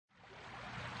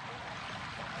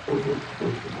Roots.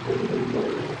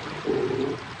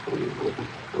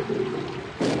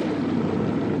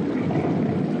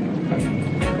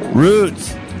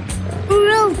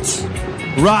 Roots.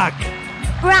 Rock.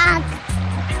 Rock.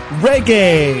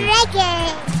 Reggae.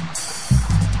 Reggae.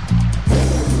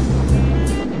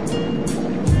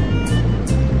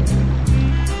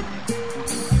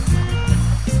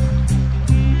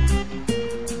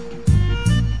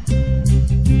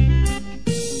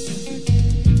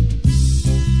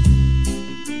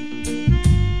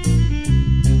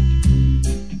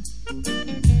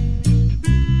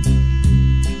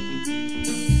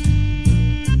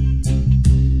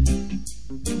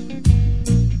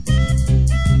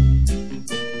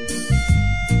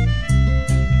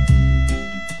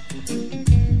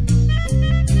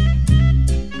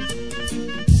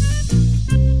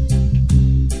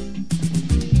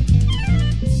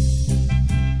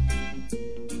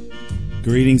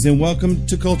 Greetings and welcome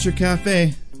to Culture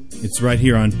Cafe. It's right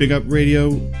here on Big Up Radio,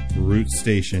 Root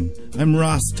Station. I'm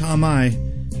Ras Tom-I.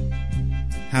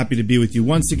 Happy to be with you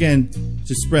once again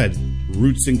to spread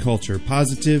roots and culture,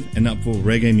 positive and upful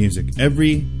reggae music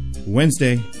every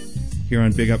Wednesday here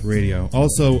on Big Up Radio.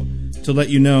 Also, to let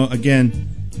you know again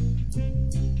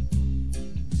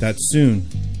that soon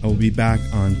I will be back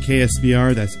on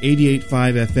KSBR, that's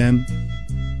 88.5 FM.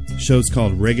 Show's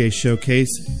called Reggae Showcase.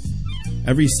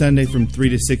 Every Sunday from 3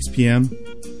 to 6 p.m.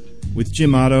 with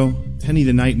Jim Otto, Penny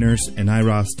the Night Nurse, and I,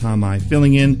 Ras Tom-I,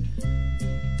 filling in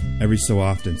every so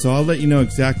often. So I'll let you know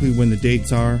exactly when the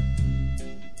dates are.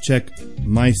 Check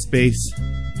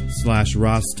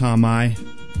MySpace/Ras Tom-I,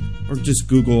 or just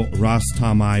Google Ras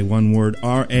Tom-I, one word,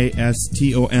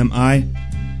 R-A-S-T-O-M-I.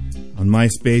 On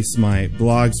MySpace, my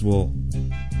blogs will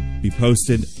be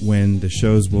posted when the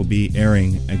shows will be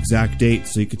airing. Exact date,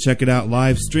 so you can check it out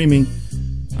live streaming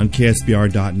on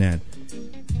KSBR.net.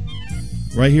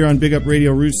 Right here on Big Up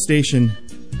Radio Root Station,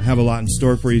 I have a lot in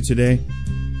store for you today.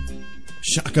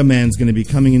 Shaka Man's going to be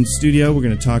coming in studio. We're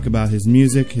going to talk about his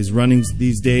music, his runnings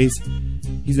these days.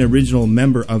 He's an original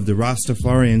member of the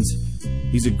Rastafarians.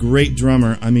 He's a great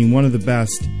drummer. I mean, one of the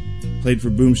best. Played for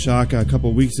Boom Shaka a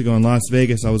couple weeks ago in Las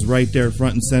Vegas. I was right there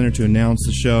front and center to announce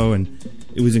the show, and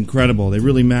it was incredible. They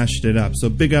really mashed it up. So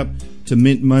big up to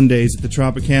Mint Mondays at the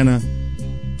Tropicana.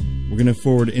 We're going to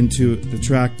forward into the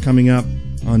track coming up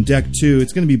on Deck 2.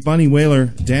 It's going to be Bunny Wailer,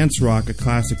 Dance Rock, a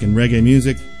classic in reggae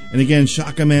music. And again,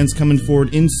 Shaka Man's coming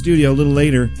forward in studio a little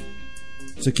later.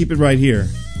 So keep it right here.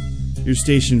 Your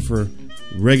station for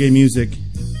reggae music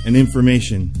and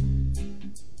information.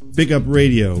 Big Up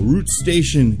Radio, Root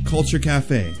Station, Culture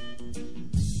Cafe.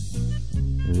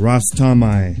 Ras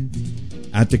Tom-I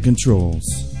at the controls.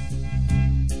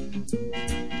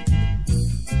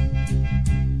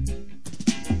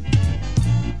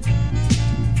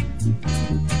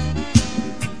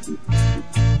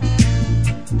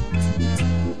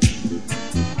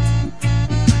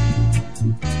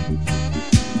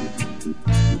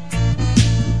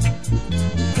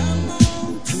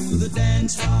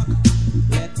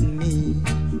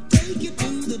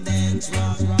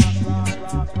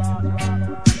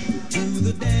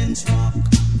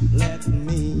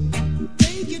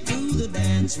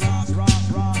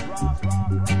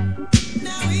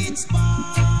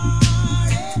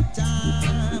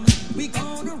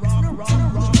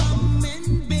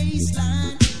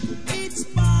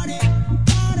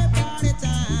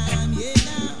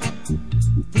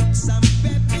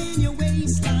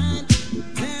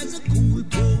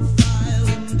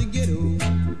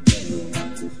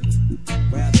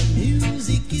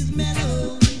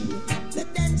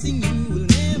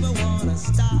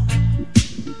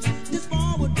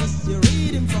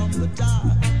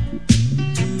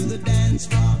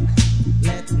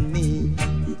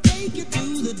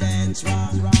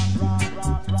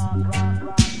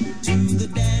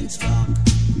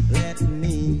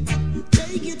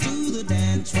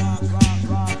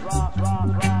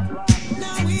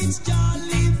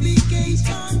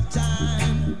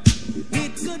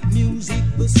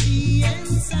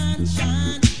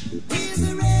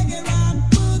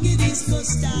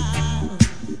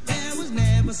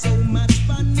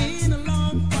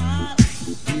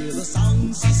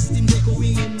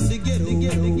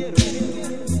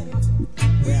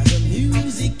 Where the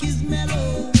music is mellow.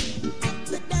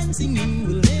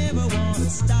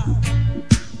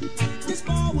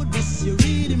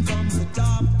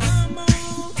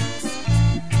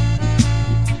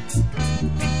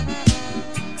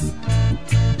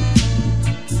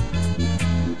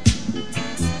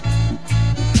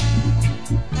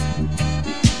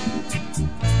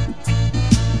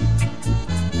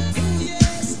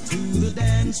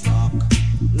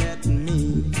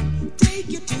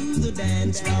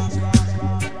 dance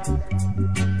rock,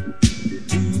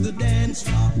 to the dance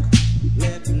rock.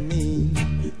 Let me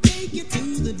take you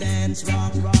to the dance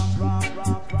rock.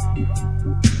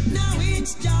 Now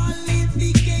it's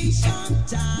jollification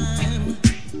time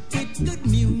with good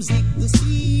music, the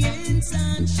sea and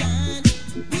sunshine,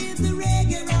 with the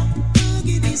reggae rock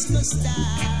boogie disco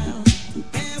style.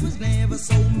 There was never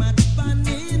so much fun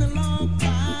in a long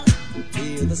while.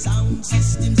 Hear the sound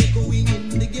systems echoing in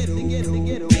the ghetto,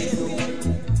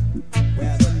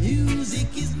 where the music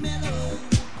is mellow.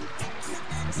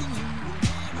 Dancing you will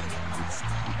never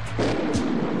stop.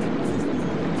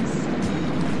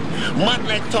 Man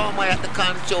like Tom-I at the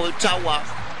control tower.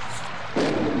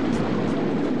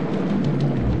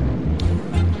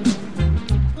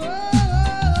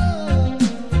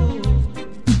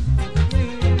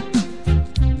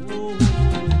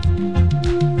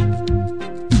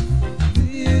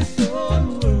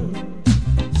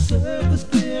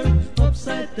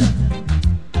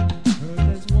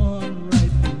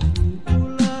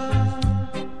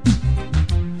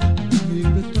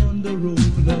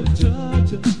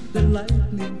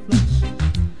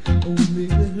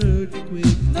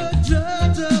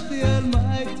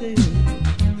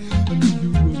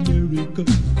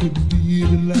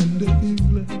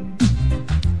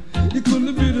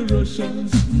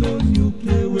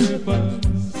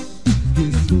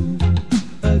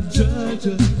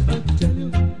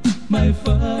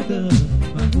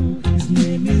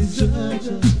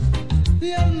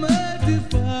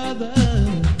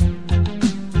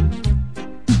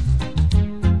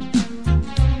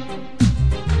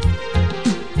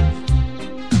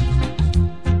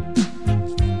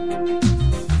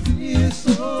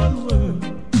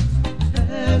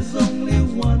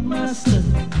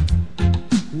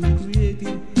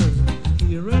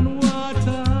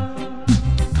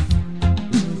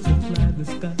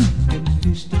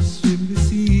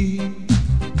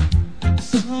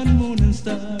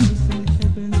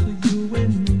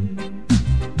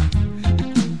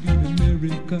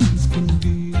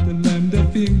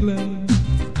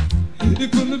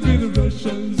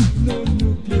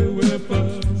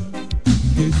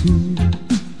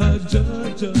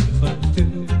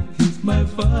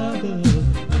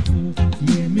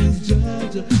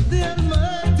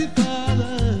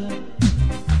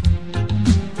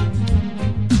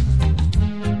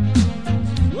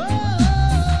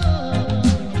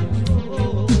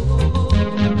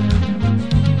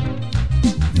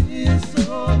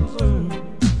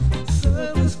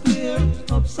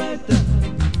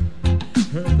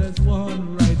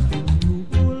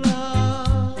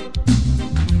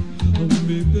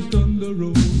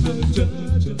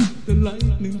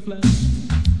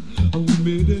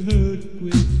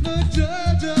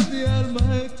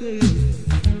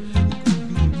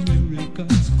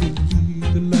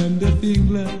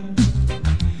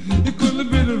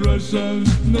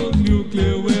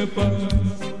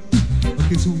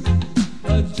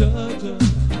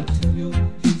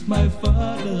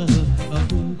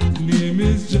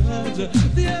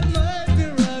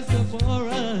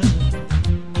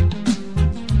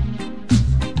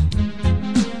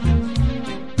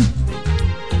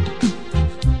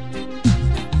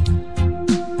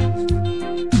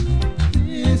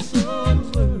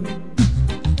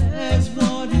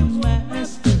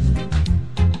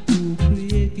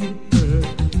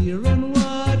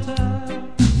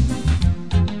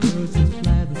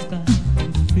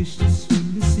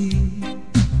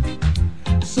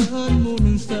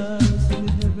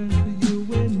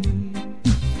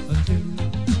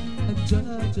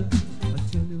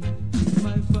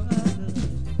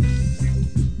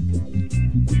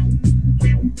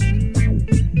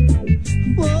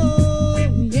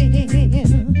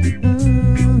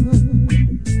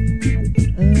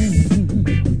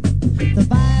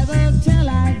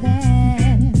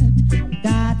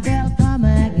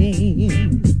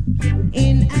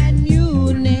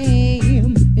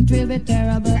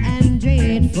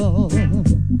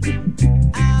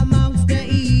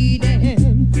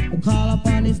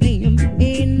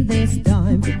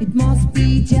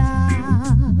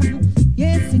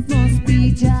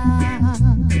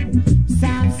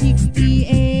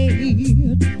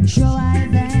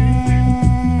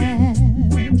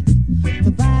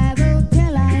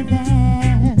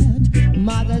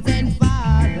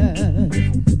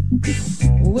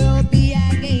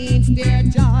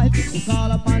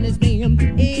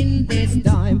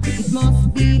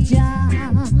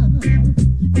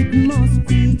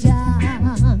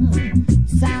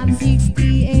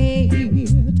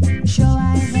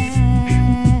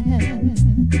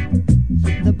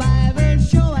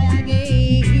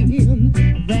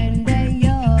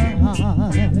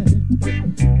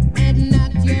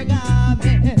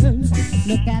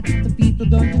 Look at the people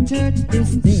going to church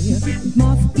this day. It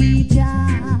must be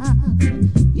Jah.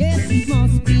 Yes, it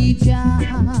must be Jah.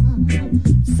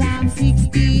 Psalm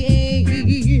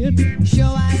 68.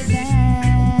 Show I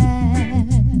that.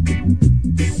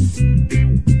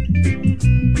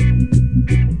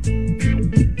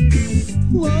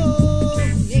 Whoa,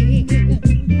 yeah.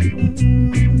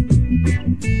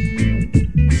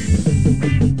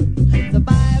 The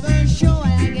Bible show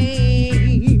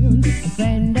again.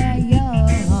 Friend of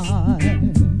yours.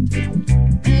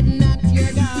 And not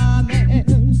your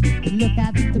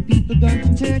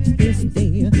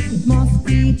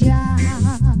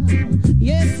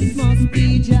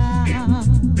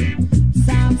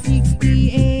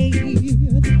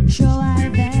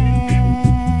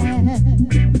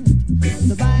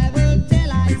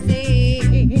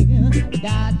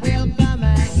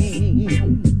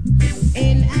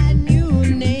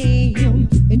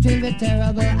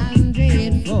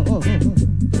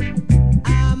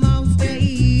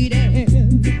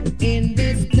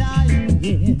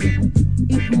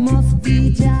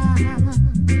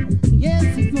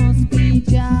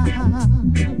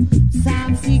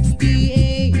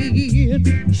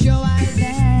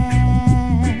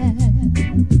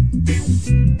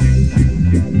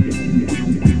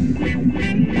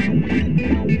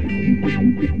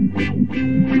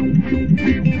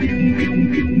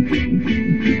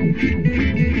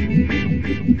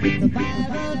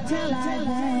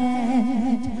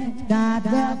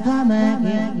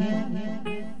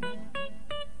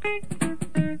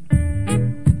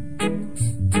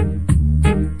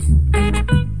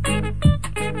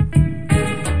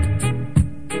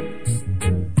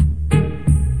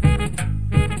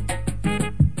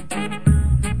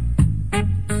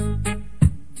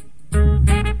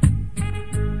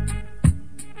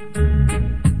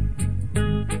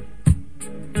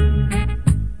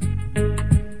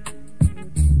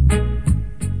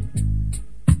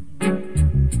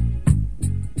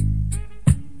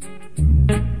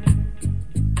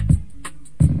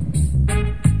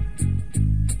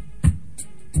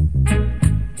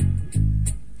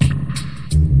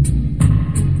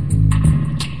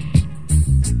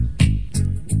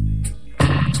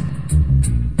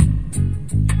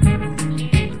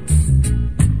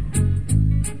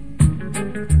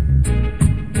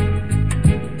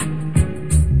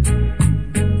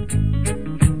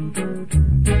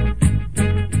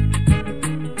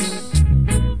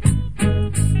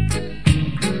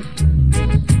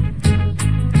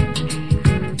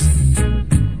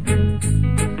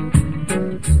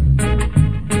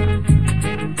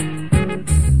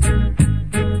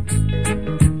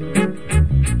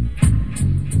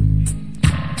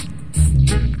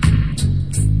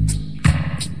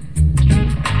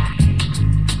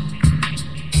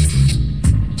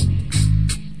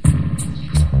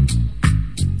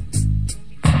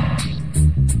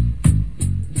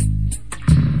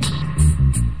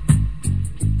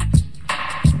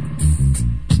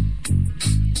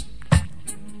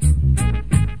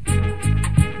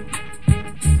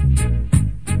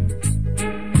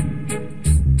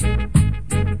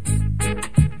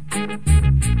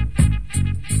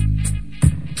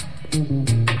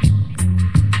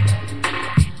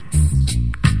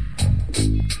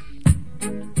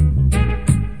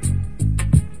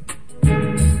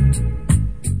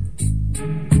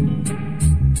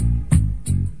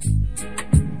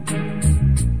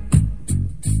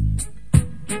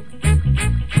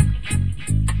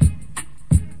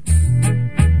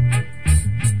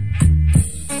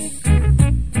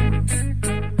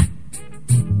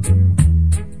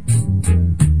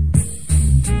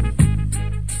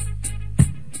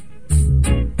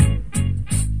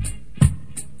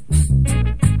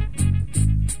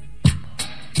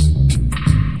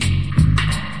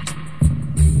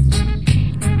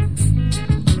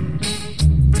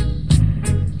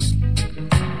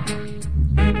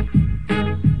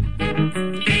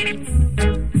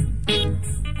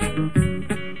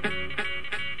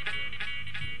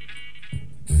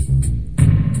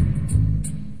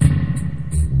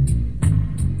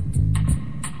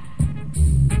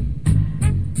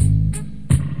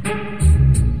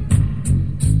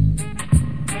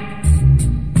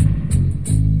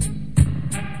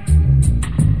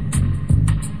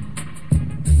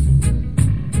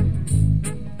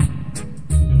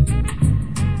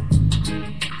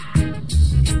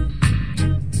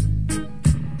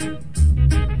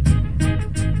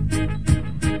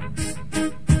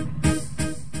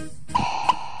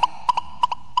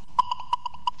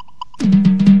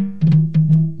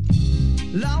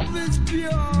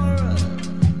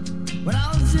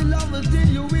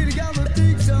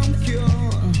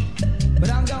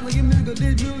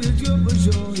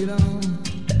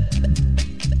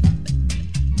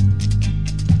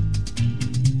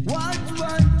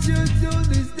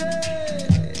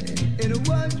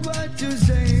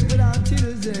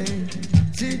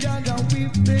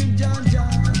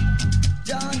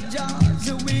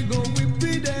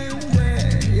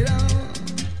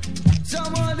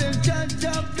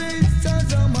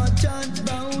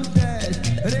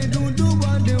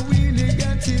what they really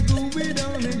got to go with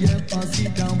on it. Yeah, pass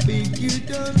it down big, you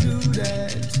don't do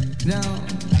that now.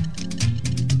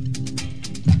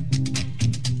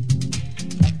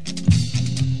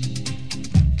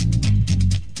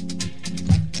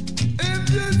 If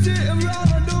you sit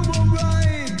around over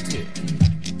right,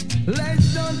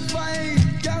 let's not fight.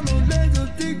 Come on, let's not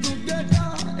stick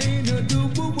together. Ain't no do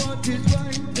what is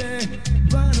right there.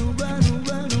 Banu, banu,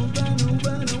 banu, banu,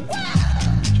 banu.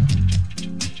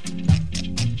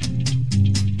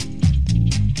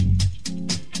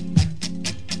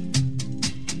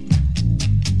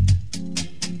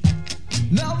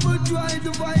 Now we try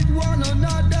to fight one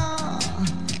another.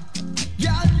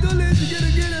 Yeah, to live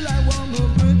together like one more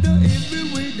brother. Every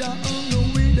way down on the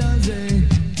way down there.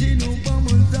 Tino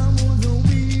Pamos, Damos, no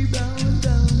we bound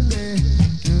down there.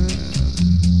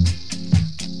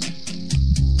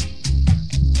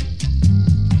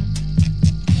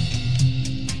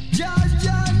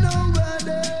 Jaja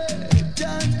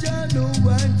know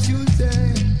what you say.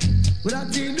 But I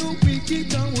tell you, we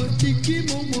keep on with Tiki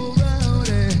Momo around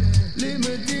there. Let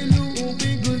me tell you, oh, we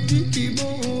go Tiki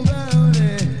Momo around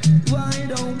there. Why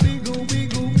don't we go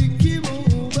Tiki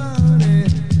Momo around there?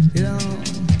 You know.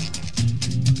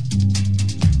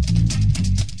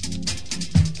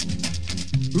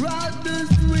 Right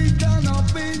this week on our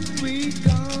bench, we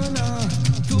gonna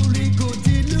Toliko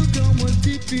Tilo, come on,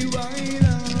 Tippy, right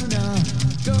on.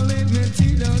 Don't let me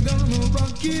Tilo, gonna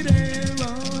rock it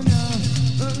around.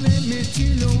 Don't let me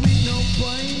Tilo, we no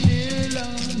point in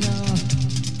lana.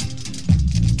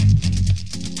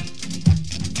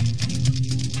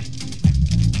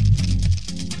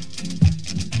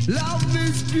 Love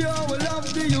is pure, love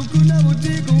that you could never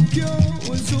take on cure.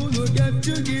 So we got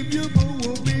to give you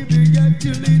more, baby, got to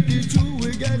let it through, we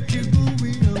got to go,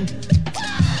 we know.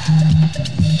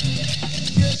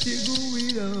 Got to go, we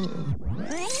know.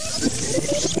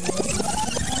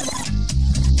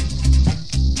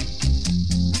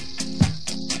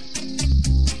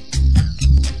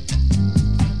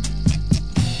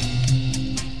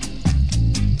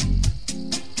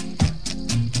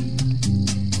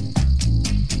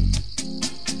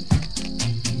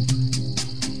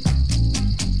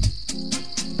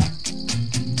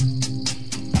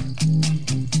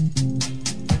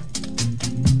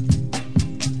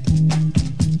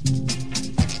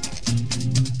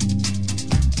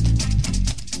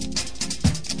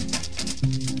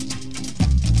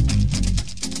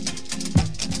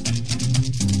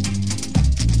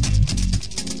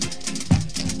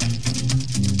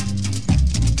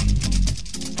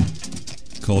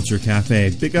 Culture Cafe,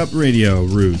 Big Up Radio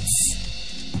Roots.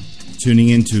 Tuning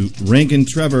into Rankin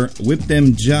Trevor, Whip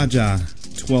Them Jaja,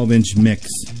 12-inch mix.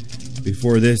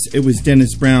 Before this, it was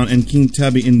Dennis Brown and King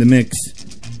Tubby in the mix,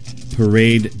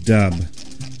 Parade Dub.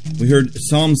 We heard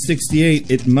Psalm 68,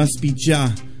 It Must Be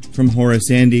Jah, from Horace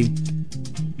Andy,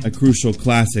 a crucial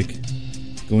classic,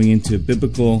 going into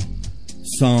biblical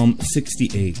Psalm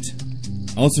 68.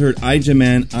 Also heard Ija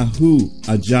Man, Ahu,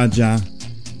 Ajaja,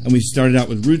 and we started out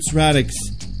with Roots Radix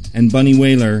and Bunny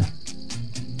Wailer,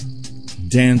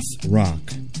 Dance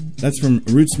Rock. That's from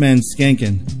Rootsman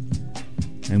Skankin'.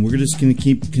 And we're just going to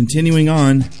keep continuing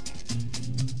on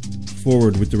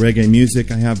forward with the reggae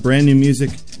music. I have brand new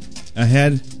music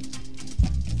ahead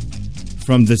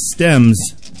from The Stems.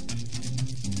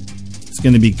 It's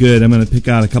going to be good. I'm going to pick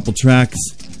out a couple tracks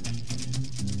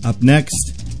up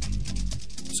next.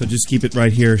 So just keep it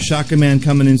right here. Shaka Man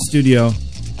coming in studio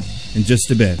in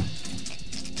just a bit.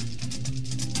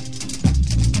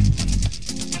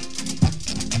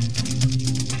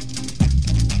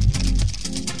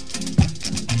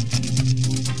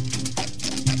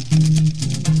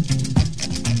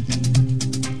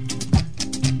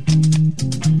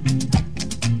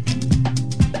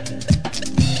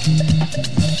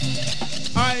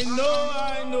 I know.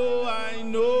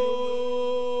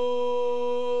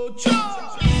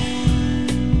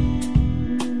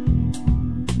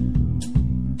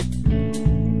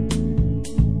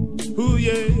 Ooh,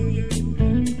 yeah.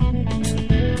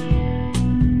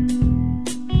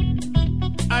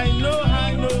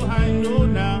 I know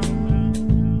now.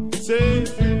 Say.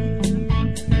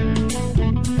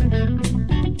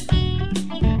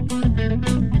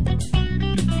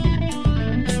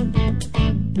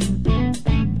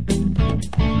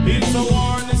 It's a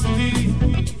war in the city.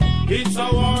 It's a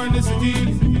war in the city.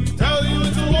 Tell you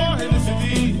it's a war in the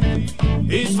city.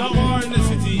 It's a war in the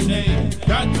city. Hey,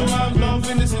 got to have love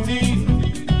in the city.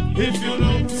 If you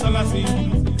know Selassie,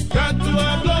 got to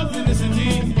have love in the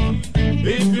city.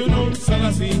 If you know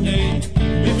Selassie, hey,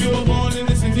 if you were born in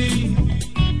the city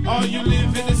or you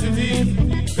live in the city,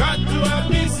 got to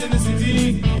have peace in the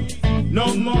city.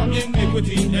 no more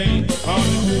iniquity, eh?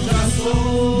 Hallelujah,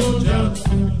 soldiers,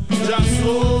 just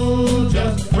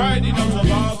soldiers, riding out of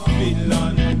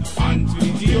Babylon unto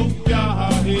Ethiopia,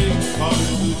 eh?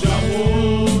 Hallelujah,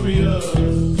 warriors,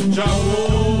 Jah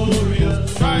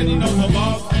warriors, riding out of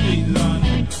Babylon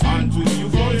unto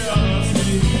Euphoria,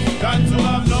 eh? Got to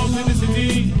have love in the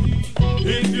city,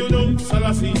 if you know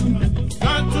Selassie.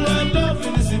 Got to have love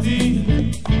in the city.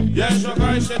 Yeshua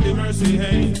Christ shed the mercy,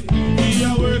 hey. He a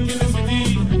work in the city.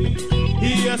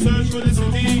 He a search for the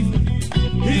city.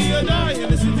 He a die in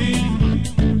the city.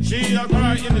 She a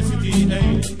cry in the city,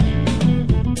 hey.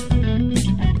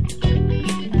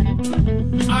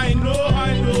 I know.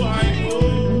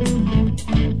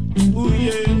 Ooh,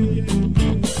 yeah.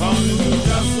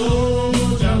 Hallelujah,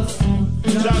 soldiers,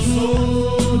 just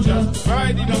soldiers,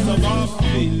 riding up the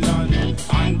Babylon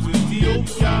and to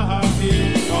Ethiopia, hey.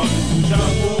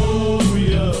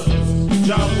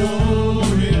 Hallelujah,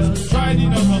 warriors,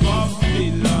 riding up above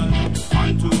Babylon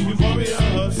unto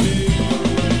Euphoria, say.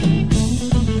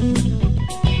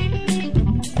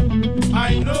 I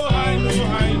know.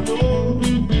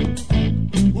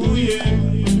 Ooh, yeah.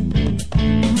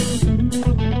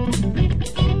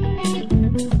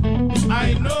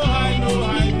 I know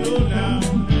now.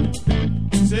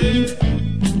 Say,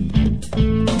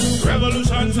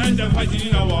 revolution signs them fighting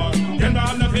in a war. Them not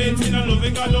have no faith in a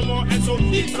loving God no more. And so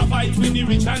people fight with the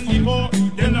rich and the poor.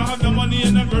 Them not have the money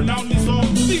and them burn down the store.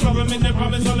 The government they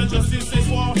promise all the justice they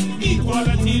swore.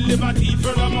 Equality, liberty,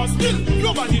 furthermore still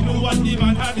nobody knew what the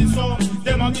man had in store.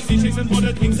 Them are busy chasing for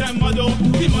the things them adore.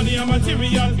 The money and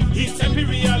material, it's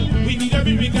imperial. We need a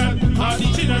miracle, call the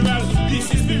general.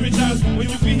 This is spiritual, we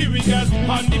will be hearing girls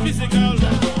on the physical.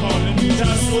 Calling me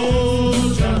just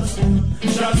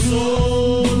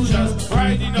soldiers,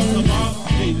 riding up the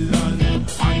Babylon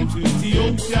unto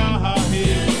Ethiopia,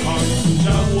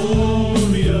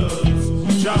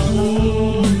 Jah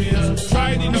warriors,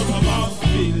 riding up the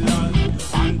Babylon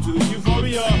unto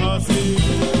Euphoria, say.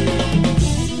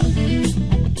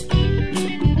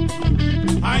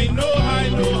 I know.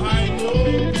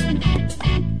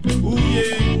 Ooh,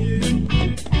 yeah.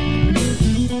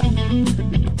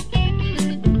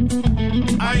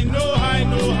 I know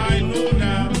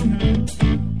now.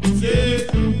 Yeah.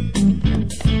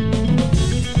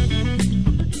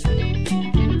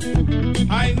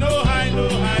 I know.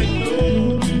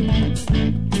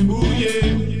 Ooh, yeah.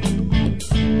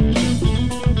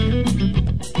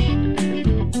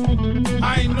 I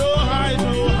know.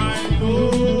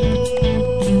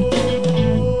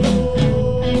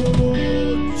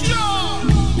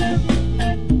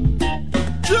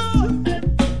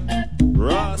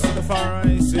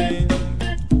 Rastafari sing.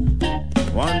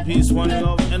 One peace, one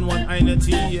love, and one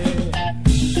unity, yeah.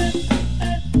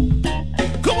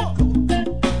 Come on.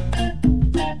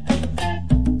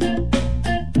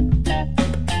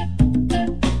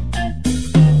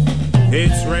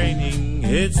 It's raining,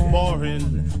 it's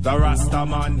pouring. The Rasta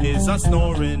Man is a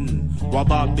snoring. While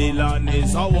Babylon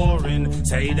is a warring.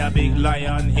 Say the big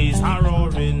lion is a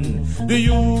roaring. The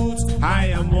youth, I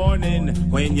am warning.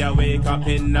 When you wake up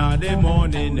in the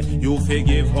morning, you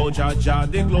forgive Jah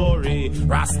the glory.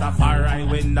 Rastafari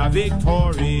win the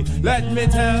victory. Let me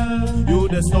tell you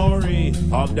the story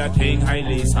of the King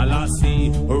Haile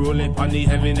Selassie, who rule upon the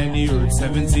heaven and the earth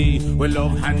 70. With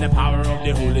love and the power of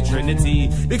the Holy Trinity.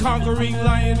 The conquering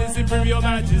lion is imperial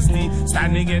majesty,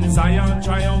 standing in Zion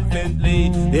triumphantly.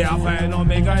 The Alpha and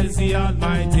Omega is the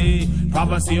Almighty.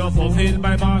 Prophecy fulfilled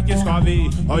by Marcus Garvey.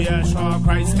 Oh Yeshua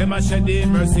Christ, him a shed the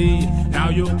mercy. Now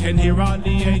you can hear all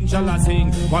the angels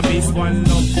sing. One peace, one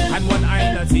love, and one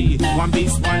unity. One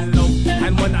peace, one love,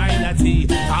 and one unity.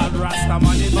 Called Rasta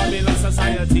Man in Babylon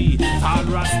society. Called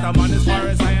Rasta Man as far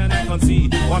as I can see.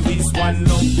 One peace, one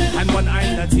love, and one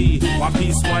unity. One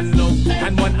peace, one love,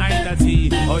 and one unity.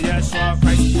 Oh Yeshua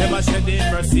Christ, him a shed the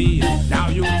mercy. Now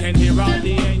you can hear all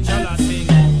the angels sing.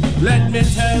 Let me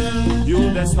tell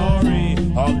you the story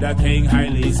of the King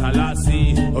Haile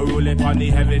Selassie, who rule upon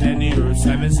the heaven and the earth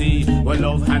 70. With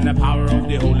love and the power of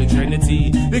the Holy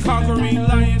Trinity. The conquering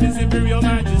lion is imperial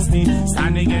majesty,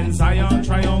 standing in Zion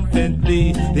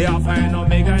triumphantly. The Alpha and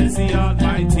Omega is the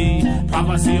Almighty.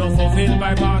 Prophecy fulfilled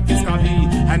by Marcus Garvey.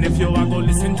 And if you are go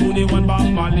listen to the one Bob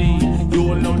Marley, you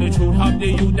will know the truth of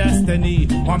the youth destiny.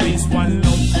 One peace, one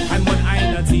love, and one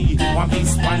unity. One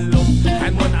peace, one love,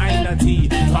 and one unity.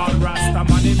 All Rasta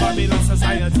Man in Babylon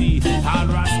society. All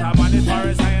Rasta Man as far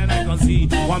as I can see.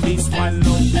 One peace, one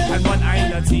love, and one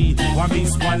unity. One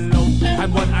peace, one love,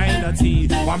 and one unity.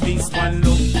 One peace, one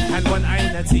love, and one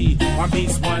unity. One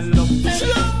peace, one love.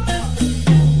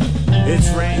 It's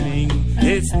raining,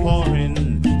 it's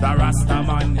pouring. The Rasta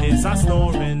man is a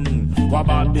snoring, while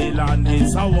Babylon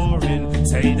is a warring.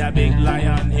 Say the big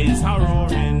lion is a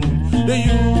roaring. The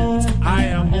youth I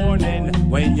am warning,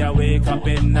 when you wake up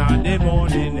in the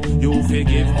morning, you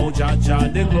forgive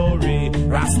Jaja the glory.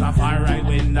 Rastafari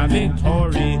win the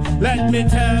victory. Let me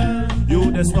tell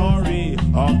you the story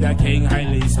of the King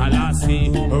Haile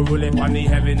Selassie, who rule upon the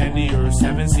heaven and the earth,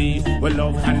 seven sea, with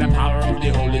love and the power of the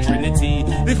Holy Trinity.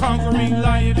 The conquering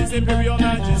lion is Imperial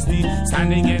Majesty,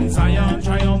 standing in Zion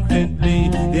triumphantly.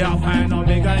 The Alpha and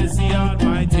Omega is the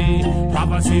Almighty.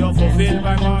 Prophecy of fulfilled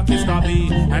by Marcus Garvey.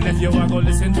 And if you are going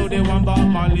to listen to the one Bob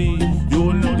Marley, you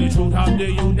will know the truth of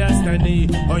the youth destiny.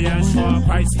 Oh yes, for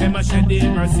Christ him a shed the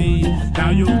mercy.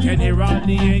 Now you can hear all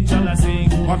the angels sing.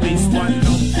 One peace, one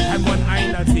love, and one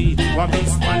unity. One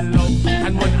peace, one love,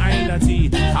 and one unity.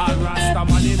 All Rasta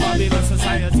man in Babylon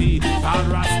society. All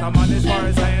Rasta man as far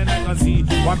as I can see.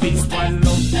 One peace, one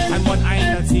love, and one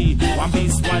unity. One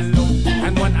peace, one love,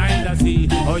 and one unity.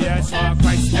 Oh yes, for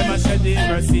Christ him a shed the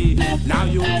mercy. Now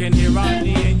you can hear all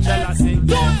the angels sing.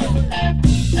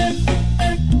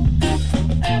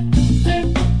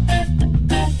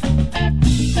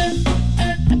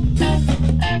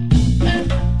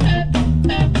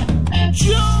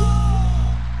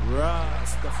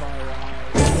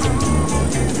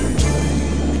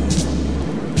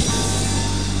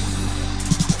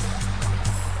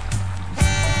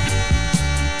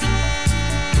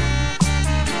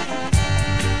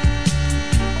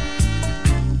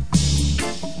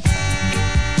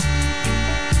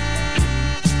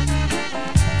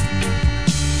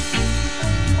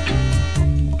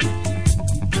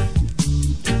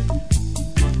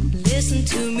 Listen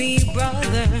to me,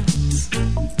 brothers,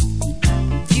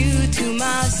 you to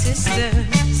my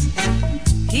sisters.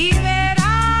 He made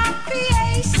our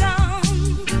creation.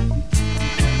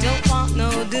 Don't want no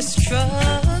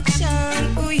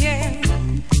destruction, oh yeah.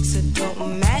 So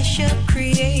don't mash up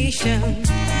creation.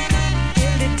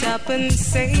 Build it up and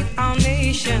save our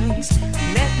nations.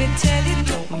 Let me tell you,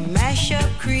 don't mash up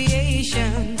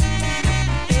creation.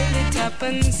 Build it up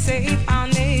and save our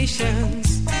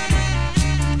nations.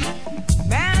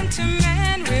 Man to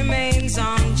man remains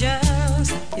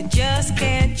unjust. You just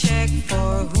can't check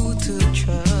for who to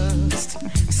trust.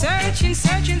 Searching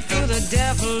through the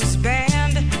devil's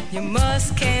band, you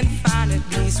can't find at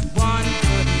least one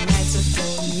good man. So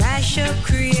don't mash up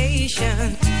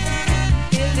creation.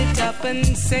 Build it up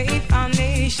and save our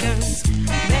nations.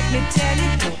 Let me tell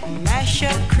you, don't mash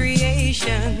up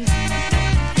creation.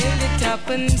 Build it up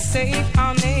and save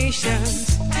our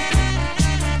nations.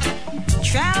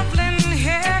 Traveling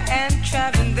here and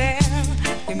traveling there,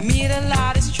 you meet a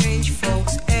lot of strange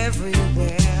folks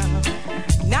everywhere.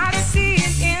 Not seeing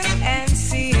in and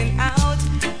seeing out,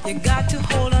 you got to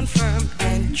hold on firm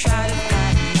and try to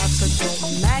find out. So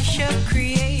don't mash up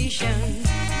creation.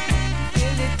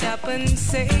 Build it up and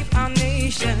save our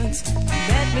nations.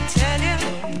 Let me tell you,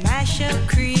 don't mash up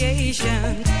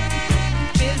creation.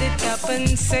 Build it up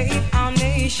and save our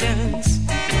nations.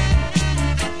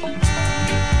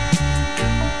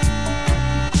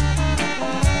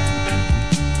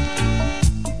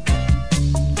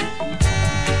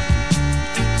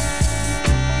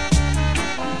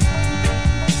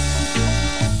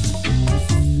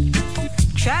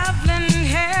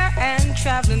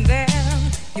 Traveling there,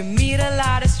 you meet a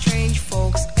lot of strange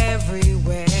folks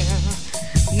everywhere.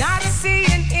 Not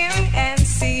seeing in and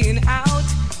seeing out,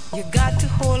 you got to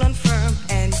hold on firm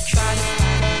and try to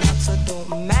find out. So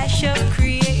don't mash up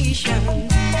creation.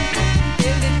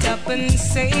 Build it up and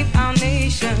save our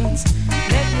nations.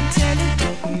 Let me tell you,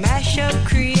 don't mash up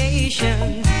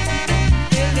creation.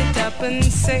 Build it up and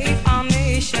save our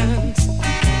nations.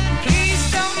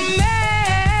 Please don't mash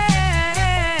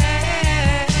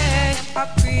our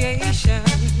creation.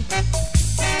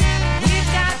 We've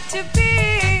got to build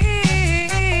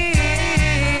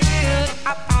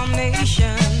up our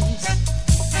nations.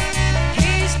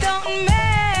 Please don't mash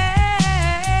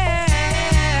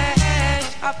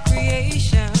our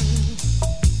creation.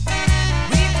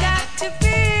 We've got to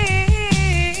build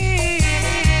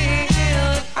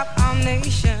up our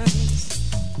nations.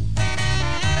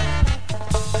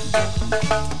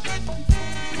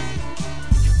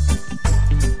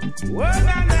 Well,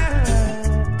 now, now.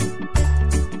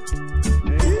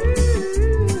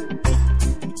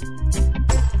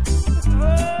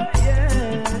 Oh,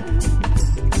 yeah.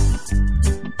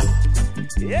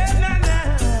 Yeah, nah, nah.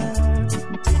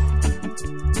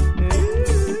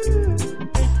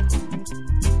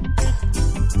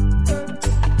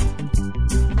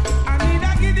 I need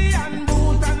a Gideon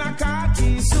boot and a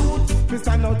khaki suit. We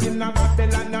stand out in a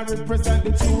Babylon I represent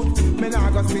the truth. Me nah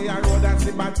go say I road and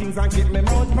say bad things and keep me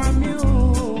mouth from mute.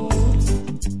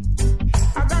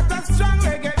 I got a strong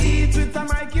reggae beat with a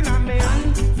mic in a me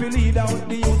hand. To lead out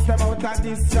the youth about a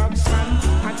destruction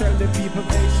and tell the people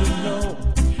they should know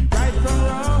right from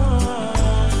wrong.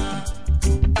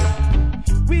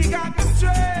 We got the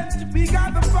strength, we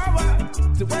got the power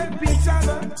to help each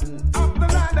other up the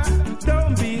ladder.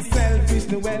 Don't be selfish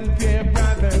to help your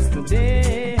brothers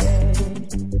today.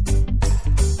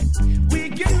 We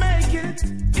can make it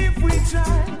if we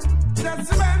try.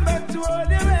 Just remember to hold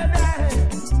your head high.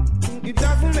 It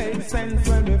doesn't make sense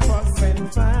when we fuss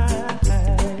and fight.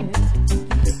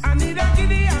 I need a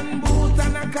Gideon boot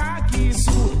and a khaki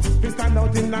suit. We stand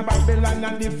out in a Babylon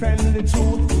and defend the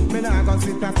truth. Me nah go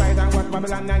sit aside and watch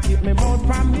Babylon and keep me mouth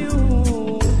from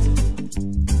mute.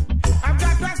 I've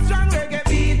got a strong reggae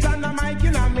beat and a mic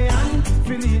in a me hand.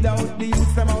 To lead out the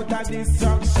youth them out of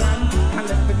destruction and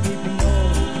let the people know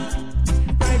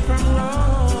right from wrong.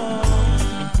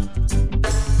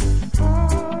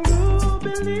 All who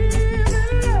believe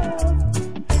in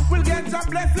love will get a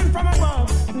blessing from above.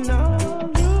 No,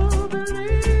 you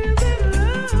believe in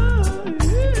love.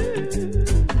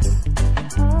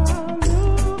 All who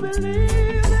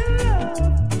believe in love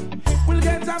will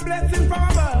get a blessing from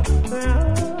above.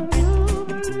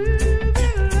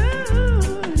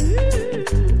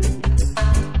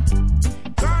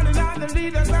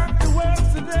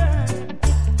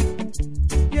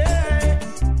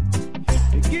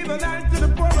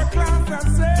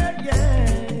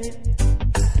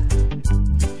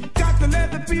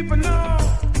 People know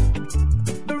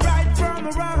the right from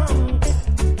the wrong.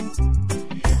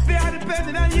 They are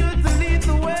depending on you to lead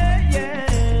the way, yeah.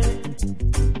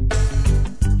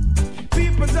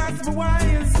 People just be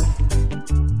wise,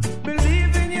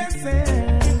 believe in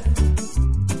yourself.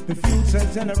 The future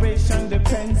generation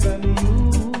depends on you.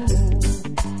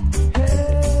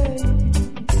 Hey,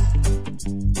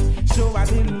 show a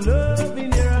little love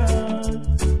in your heart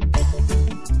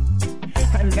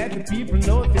and let the people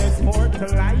know there's more to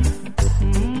life.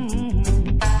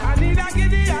 I need a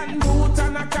Gideon boot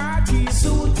and a khaki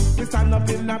suit. We stand up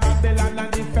in a Babylon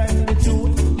and defend the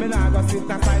truth. Me nah go sit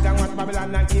aside and watch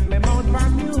Babylon and keep me mouth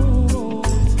from mute.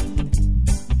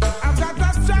 I've got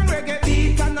a strong reggae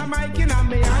beat and a mic in a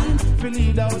me hand. To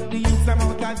lead out the youth them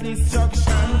out of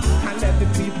destruction and let the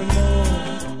people know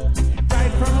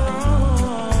right from wrong.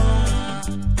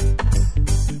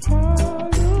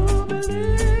 All who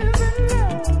believe in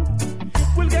love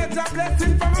will get a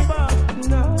blessing from above.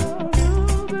 No, you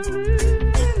believe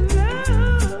in love.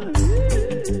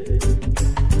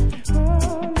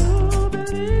 All who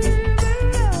believe in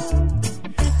love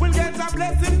will get a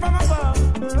blessing from above.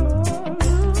 All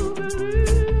who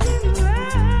believe in love.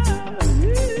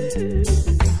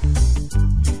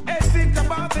 Hey, think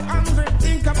about the hungry,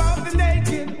 think about the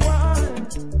naked one.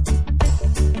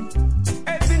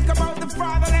 Hey, think about the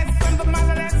fatherless and the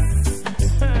motherless.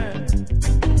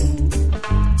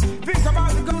 Think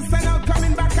about the ghost and out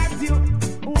coming back at you.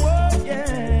 Whoa,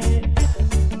 yeah.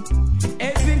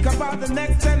 Hey, think about the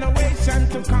next generation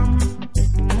to come.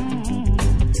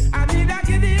 I need a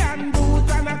Gideon boot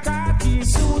and a khaki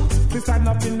suit. To stand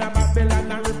up in a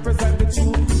Babylon and represent the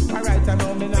truth. Alright, I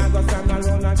know me now go stand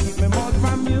alone and keep me mouth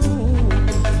from you.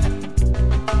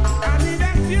 I need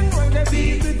a tune when they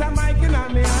beat with a mic in a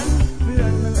me hand.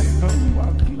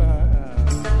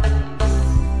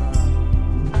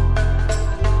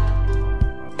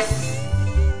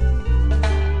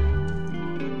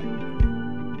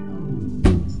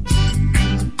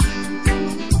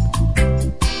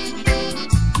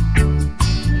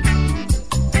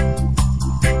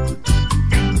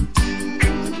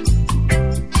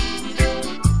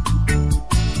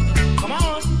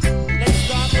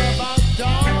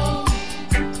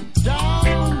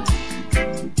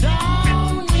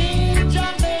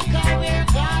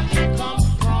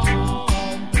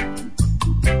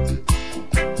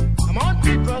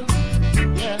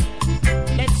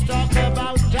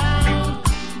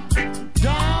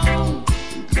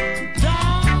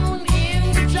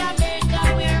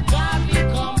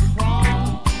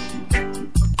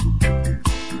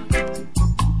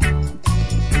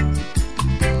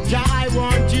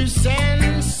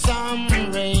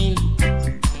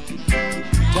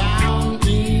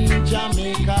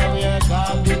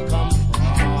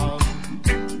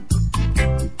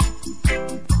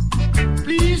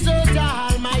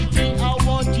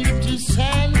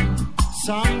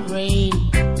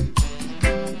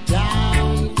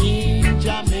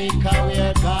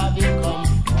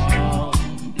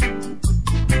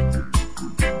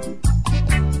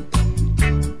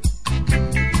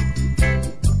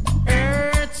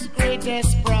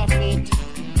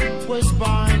 was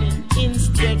born in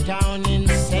State Town in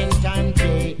St.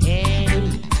 Andre.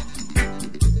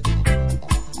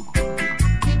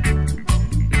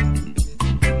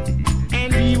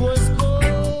 And he was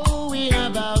going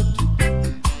about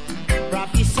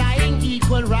prophesying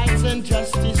equal rights and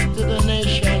justice to the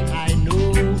nation. I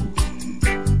know.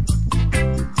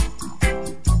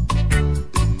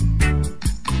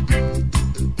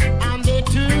 And they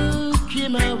took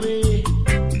him away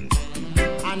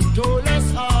and told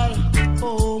us all,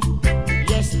 oh,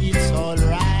 yes, it's all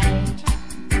right.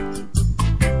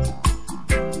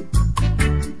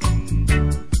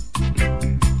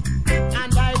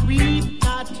 And I weep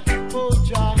not, oh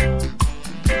Jah,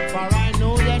 for I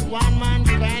know that one man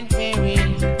can't bury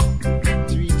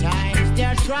 3 times.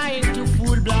 They're trying to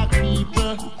fool black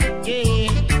people, yeah,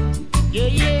 yeah,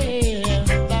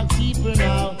 yeah, black people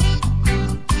now.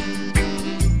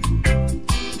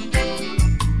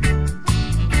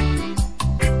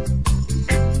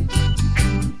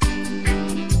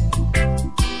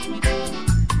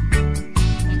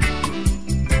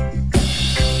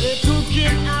 They took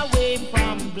him away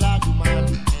from black man,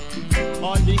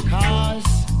 all because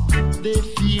they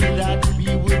feel that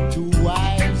we were too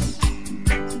wise.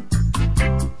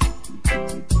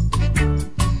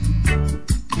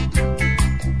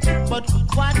 But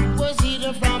what was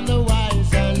hidden from the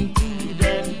wise and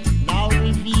prudent now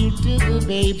revealed to the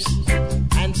babes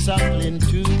and suckling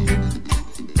too.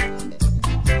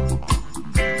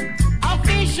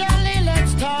 Officially,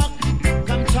 let's talk.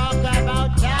 Come talk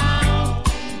about down,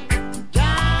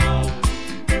 down,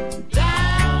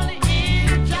 down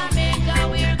in Jamaica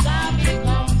where Gabby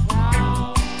come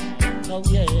from. Oh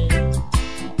yeah.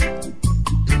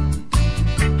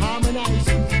 Harmonize.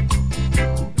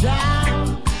 Down,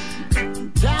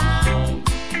 down,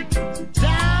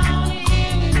 down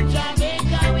in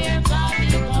Jamaica where Gabby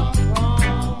come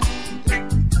from.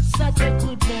 Such a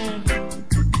good man.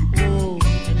 Oh,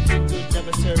 and think we'd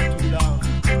never serve too long.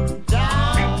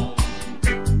 Down,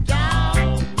 down,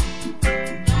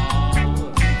 down.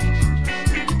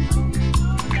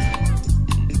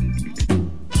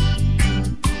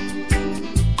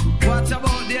 What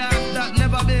about the act that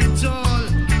never been told?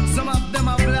 Some of them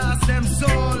have lost them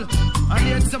soul, and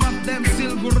yet some of them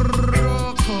still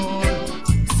grow cold.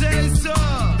 Say so.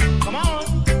 Come on,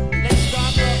 let's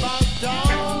talk about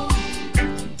down,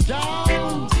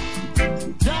 down,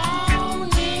 down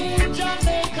in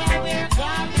Jamaica where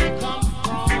Gabby come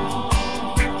from.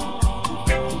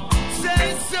 Say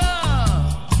so.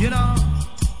 You know,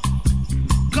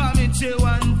 come and say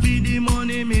one for the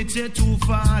money, me say too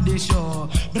far the show.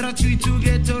 Brought you to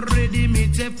get ready,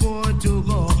 me say 4 to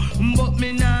go. But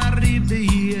me nah leave the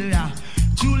area.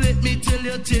 You let me tell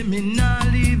you, till me nah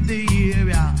leave the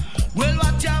area. Well,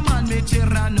 what ya man, me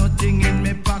tira nothing in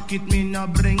me pocket, me nah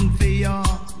bring for you.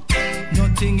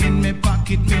 Nothing in me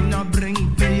pocket, me nah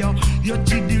bring for you. You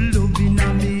see the love in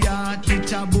me heart,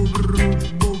 it's a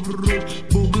bubble-root, bubble-root,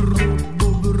 bubble-root,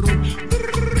 bubble-root.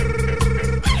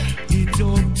 It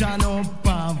up, turn up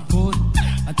and foot.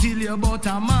 Until you bought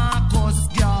a Marcus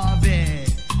Garvey.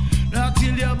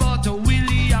 Until you bought a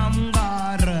William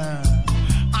Garr.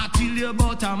 Until you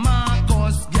bought a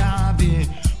Marcus Garvey.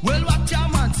 Well, what your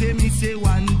man say? Me say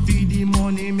 1 for the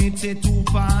money, me say 2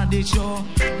 for the show.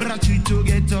 Brought you to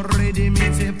get ready,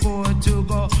 me say 4 to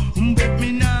go. But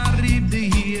me nah leave the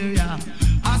area.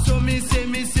 So me say,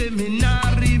 me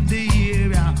nah leave the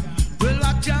area. Well,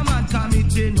 what your man come, me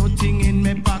say nothing in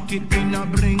me pocket, me nah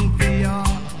bring for you.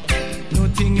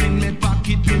 Nothing in me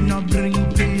pocket, me nah bring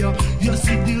for you. You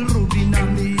see the rub in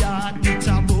me heart, it's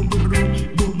a bubble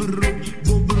rub, bubble rub,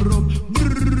 bubble rub,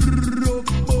 brrrr,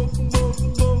 bub, bub,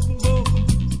 bub, bub.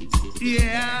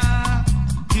 Yeah,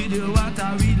 you know what I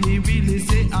really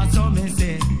say, I saw me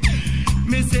say.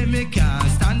 Me say me can't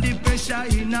stand the pressure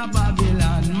in a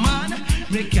Babylon, man.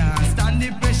 Me can't stand the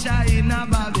pressure in a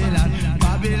Babylon.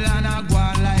 Babylon a go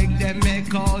on like them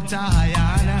make out a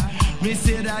iron. Me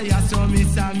say that ya saw me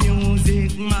some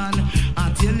music, man.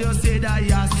 Until you say that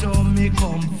ya saw me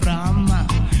come from.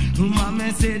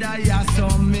 Mama say that ya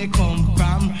saw me come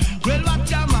from. Well, what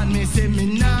ya man, me say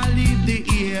me nah leave the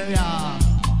area.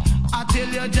 I tell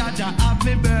you, Jaja, have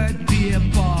me birth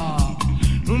paper.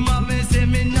 Mama say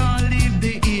me nah leave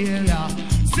the area.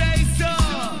 Say so.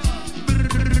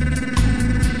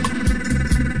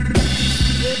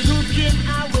 They took him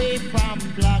away from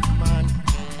black man,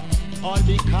 all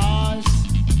because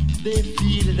they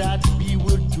feel that we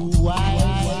were too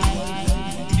wise.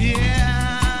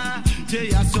 Yeah, tell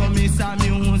ya so me some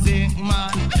music,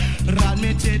 man. Rad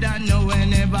me tell that no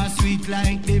whenever sweet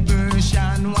like the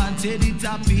version. Wanted it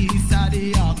a piece of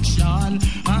the action.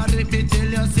 And repeat tell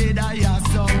you say that ya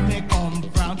so me come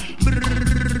from.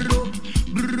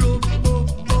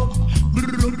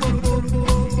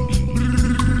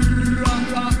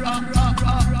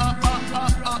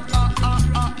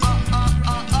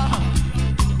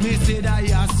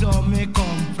 saw me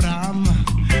come from.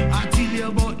 I tell you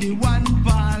about the one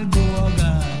Paul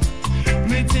Boga.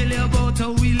 Me tell you about a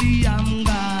William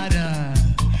Gardner.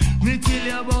 Me tell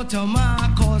you about a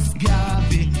Marcus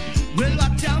Garvey. Well,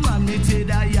 what your man me tell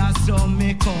that ya saw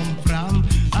me come from.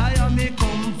 I am me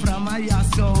come from, I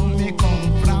saw me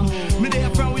come from. Me there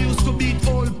from we used to beat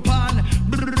old pan,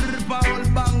 brrr, Paul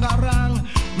Bangarang.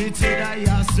 Me tell that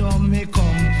ya saw me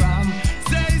come from.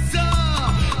 Say so,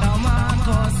 now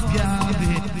Marcus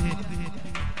Garvey.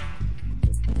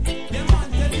 Them man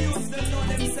tell you they know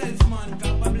themselves, man,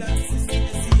 capable and system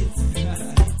seats.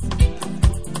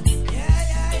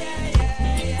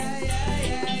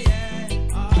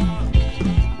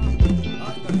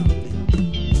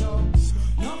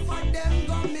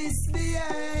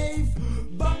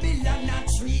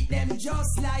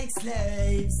 Just like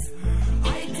slaves,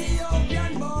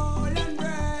 Ethiopian bold and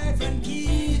brave and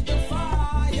keep the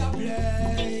fire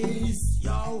blaze.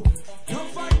 Yo,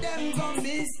 enough of them gon'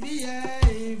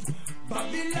 misbehave.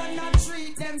 Babylon not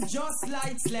treat them just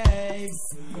like slaves.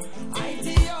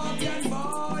 Ethiopian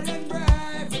bold and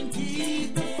brave and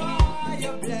keep the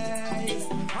fire blaze.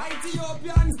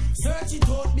 Ethiopian, search it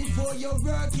out before you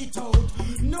work it out.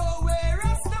 Nowhere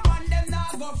else the man them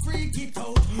not go freak it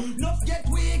out. Enough get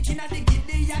weak in the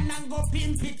Gideon and go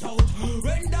pimp it out.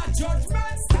 When the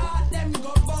judgment start, them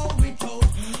go bow it out.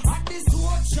 At this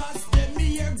watch shots, them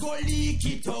here go leak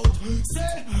it out.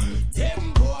 Say,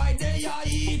 them boy, they a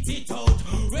eat it out.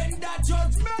 When the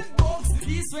judgment box,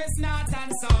 east, west, north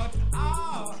and south.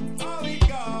 Oh, it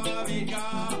go.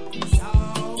 So,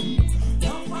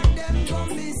 enough of them go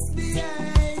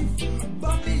misbehave.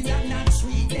 Babylon not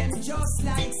treat them just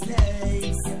like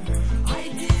slaves.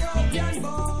 Ethiopian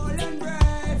bold and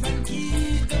brave and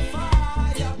keep the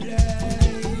fire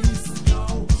blaze. No,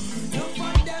 enough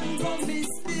of them go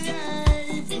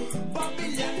misbehave.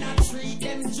 Babylon not treat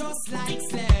them just like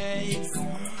slaves.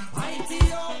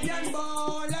 Ethiopian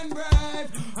bold and brave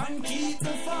and keep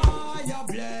the fire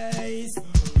blaze.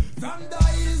 From the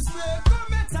hills where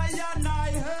Cometa and I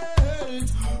held,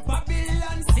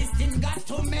 Babylon system got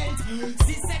to melt.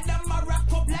 She said them a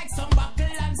rock up like some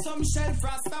buckle and some shell.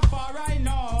 Rastafari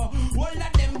know all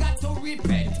of them got to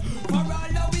repent for all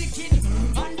the wicked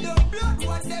and the blood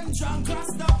what them drunk.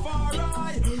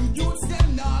 Rastafari youths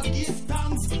them now give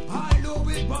thanks all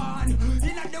over born.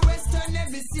 In the western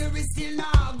hemisphere still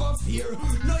now go fear.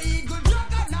 No eagle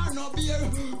dragon or no bear.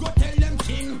 Go tell them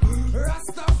king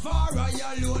Rastafari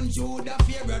alone Judah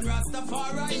fear. And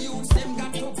Rastafari youths them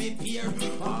got to be fear.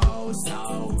 Oh so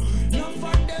none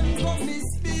for them go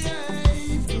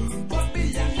misbehave.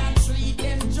 Babylon not treat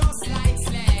them just like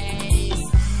slaves.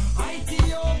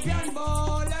 Ethiopian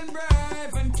bold and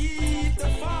brave and keep the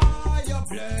fire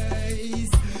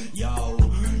blaze. Yo,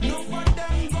 none for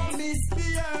them go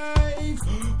misbehave.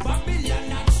 Babylon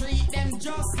not treat them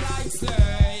just like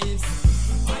slaves.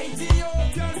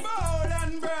 Ethiopian bold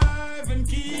and brave and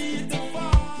keep the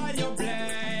fire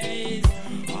blaze.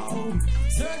 Oh,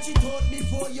 search it out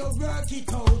before you work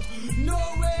it out.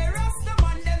 Nowhere else the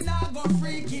man them not go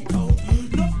freak it out.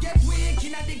 Love get weak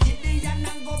in the Gideon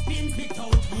and go pimp it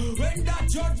out. When the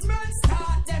judgment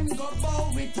start, them go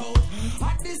bow it out.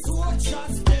 At this watch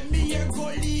shots, them here go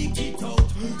leak it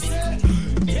out. Say,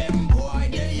 them boy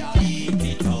they a eat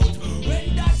it out.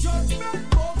 When the judgment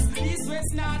box, east,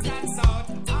 west, north and south.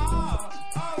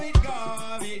 Oh,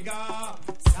 it go.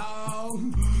 So,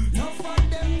 no for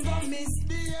them go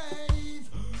misbehave.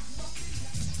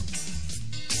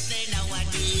 They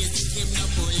nowadays, them no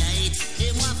polite.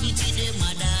 They want to treat them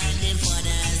mother and them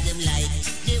father as them like.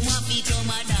 They want to come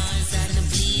and dance and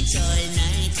bleach all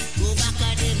night. Go back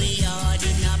at them yard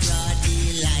in a broad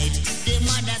daylight. Them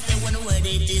mother say one word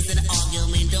it is an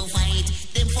argument, don't fight.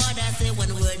 Them father say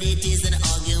one word it is an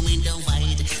argument, don't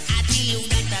fight. I tell you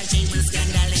that a shameful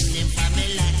scandal in them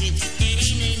family life.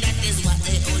 That is what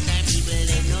the older people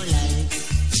them no like.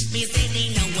 Me say they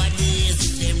nowadays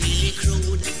them really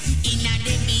crude. In a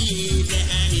them behavior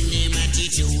and in them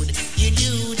attitude. You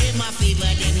do them a favor,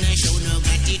 them no show no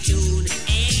gratitude.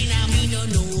 And I me no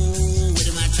know what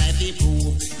them a try to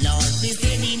prove. Lord, me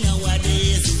say they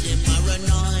nowadays them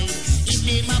paranoid. If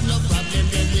them have no problem,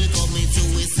 them will commit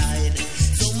suicide.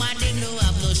 Some of them no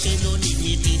have no shame, no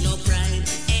dignity, no pride.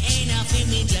 And I feel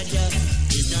me judge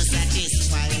is not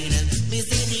satisfied. Me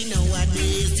say they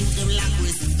nowadays to them lack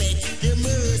respect. The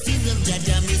mercies of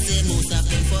Jaja, me say most of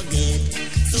them forget.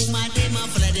 Some of them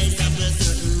are for the example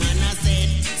certain man has said.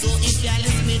 So if you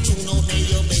listen to no, hey,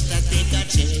 you better take a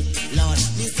check. Lord,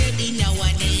 me say they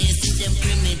nowadays to them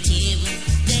primitive.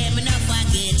 Them no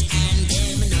forget and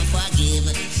them no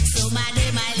forgive. Some of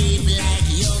them I live like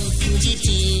young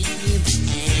fugitive.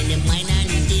 And the mind and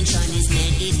intention is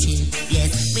negative.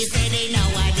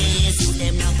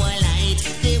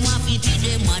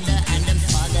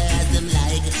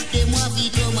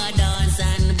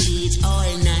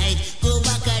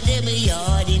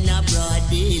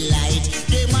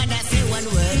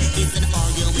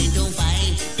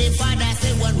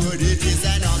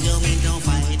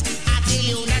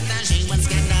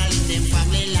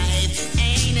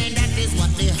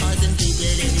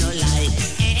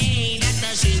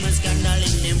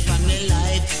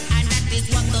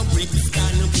 bricks,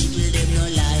 can people them no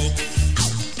like.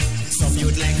 Some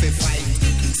you'd like to fight,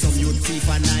 some you'd thief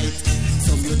a night,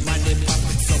 some you'd body pop,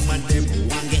 some of them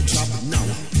want get dropped now.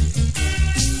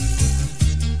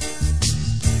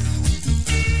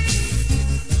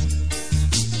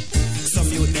 Some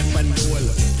you'd them and roll,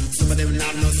 some of them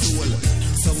have no soul.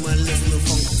 Some a listen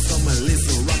funk, some a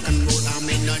listen rock and roll. I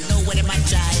mean, No know what about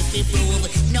try to prove.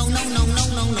 No,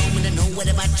 me don't know what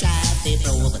about try to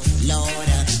prove. Lord,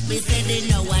 me say they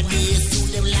nowadays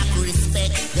to them lack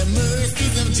respect. The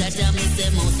mercies of Jah, me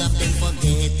say most of them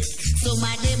forget. So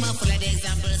my them are full of the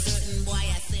example, a certain boy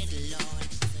I said, Lord.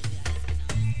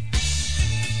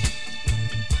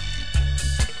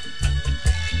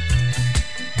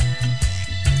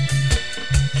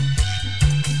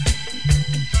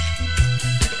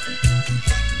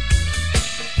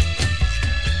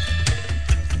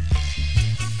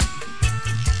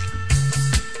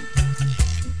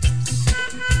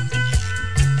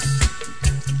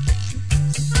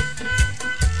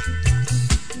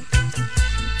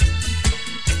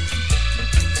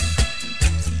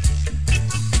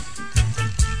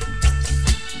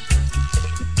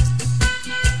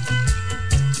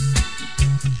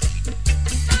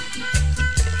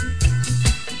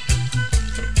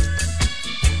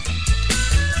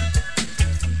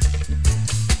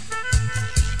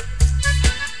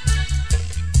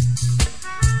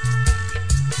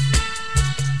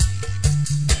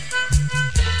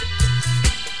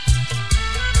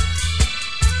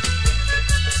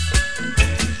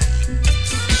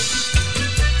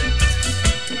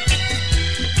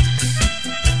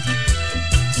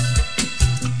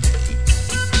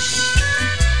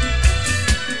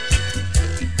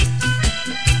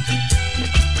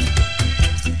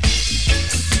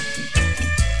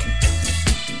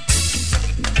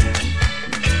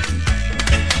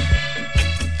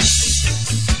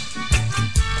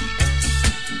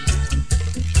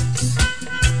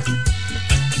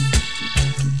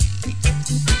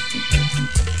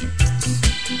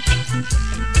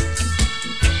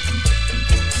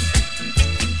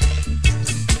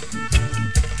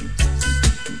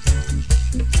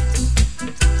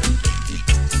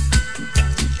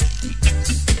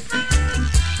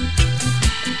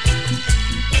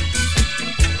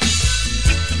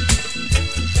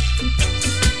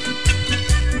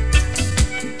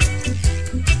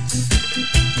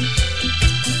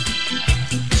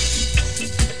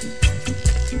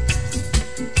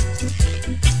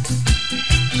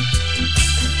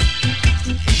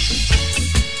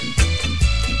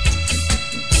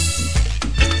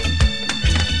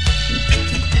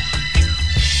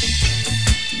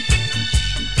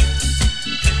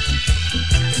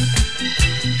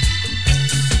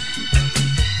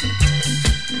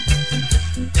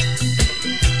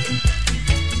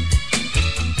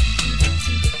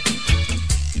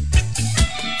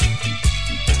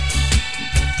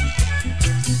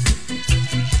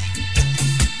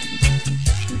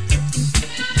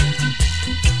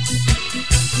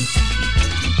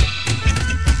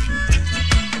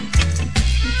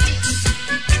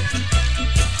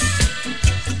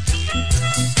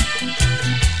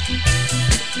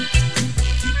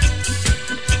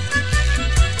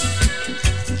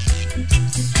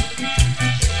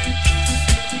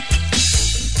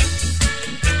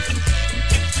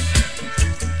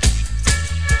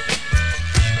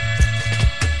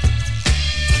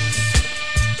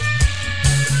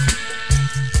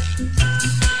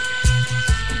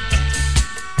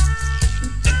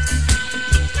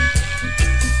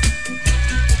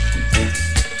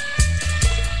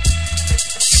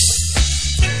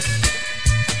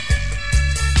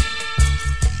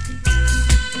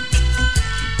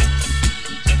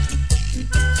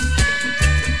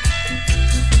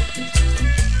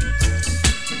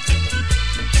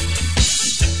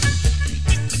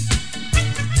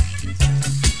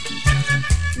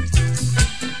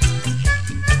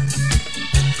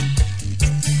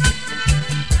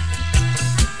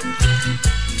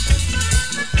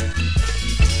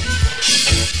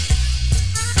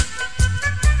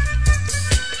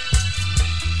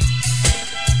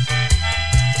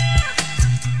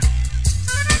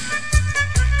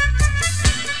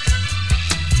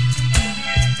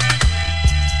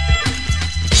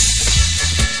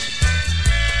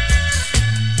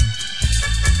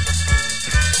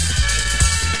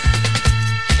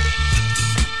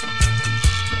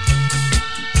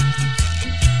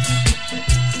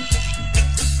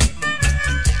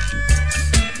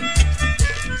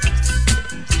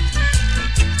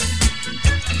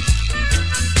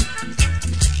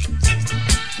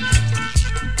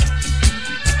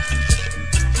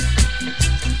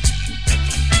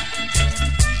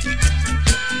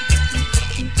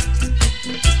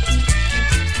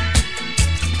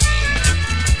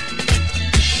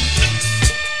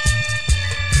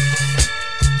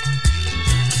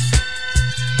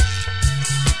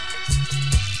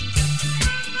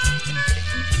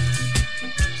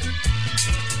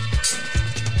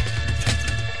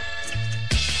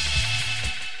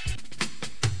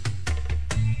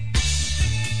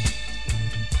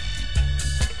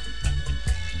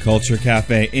 Culture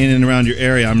Cafe in and around your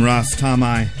area. I'm Ras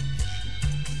Tom-I.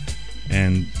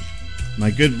 And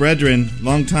my good brethren,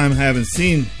 long time haven't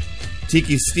seen,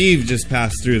 Tiki Steve just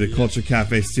passed through the Culture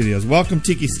Cafe studios. Welcome,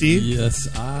 Tiki Steve. Yes,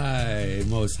 I,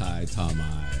 Most High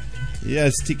Tom-I.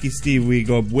 Yes, Tiki Steve, we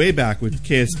go way back with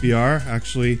KSBR.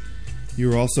 Actually, you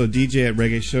were also a DJ at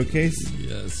Reggae Showcase.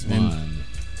 Yes, man.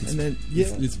 And then, yeah.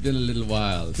 It's been a little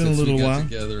while it's been a little we got while.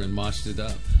 together and moshed it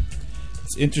up.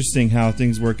 It's interesting how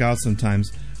things work out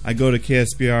sometimes. I go to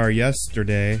KSBR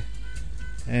yesterday,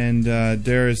 and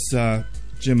there's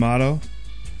Jim Otto,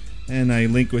 and I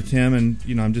link with him, and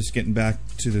I'm just getting back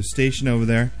to the station over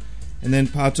there. And then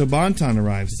Pato Banton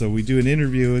arrives, so we do an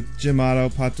interview with Jim Otto,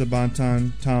 Pato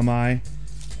Banton, Tom-I,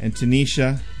 and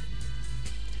Tanisha.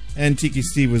 And Tiki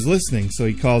Steve was listening, so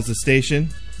he calls the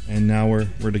station, and now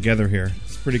we're together here.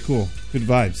 It's pretty cool. Good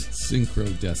vibes.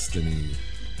 Synchro Destiny.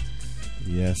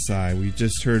 Yes, we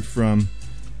just heard from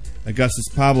Augustus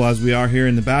Pablo, as we are here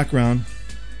in the background.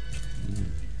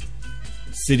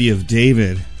 City of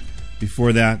David.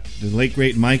 Before that, the late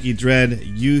great Mikey Dread,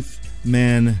 Youth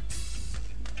Man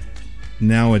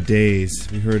Nowadays.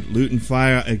 We heard Loot and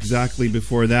Fire exactly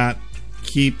before that.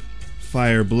 Keep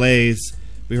Fire Blaze.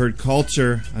 We heard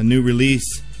Culture, a new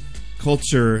release.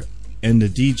 Culture and the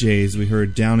DJs. We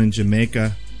heard Down in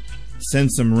Jamaica.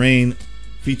 Send Some Rain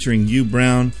featuring Hugh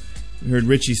Brown. We heard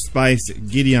Richie Spice,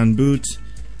 Gideon Boot.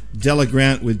 Della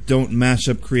Grant with Don't Mash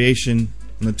Up Creation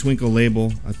on the Twinkle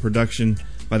label, a production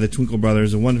by the Twinkle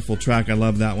Brothers. A wonderful track. I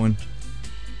love that one.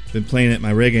 Been playing it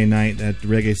my reggae night at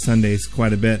Reggae Sundays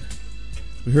quite a bit.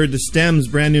 We heard the Stems,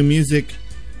 brand new music.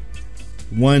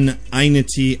 One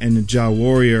Einity and Jah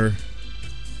Warrior.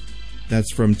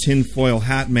 That's from Tinfoil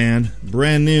Hat Man,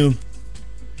 brand new.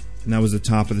 And that was the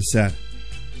top of the set.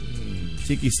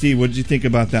 Tiki Steve, what did you think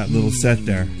about that little set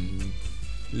there?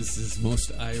 This is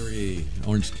Most Irie,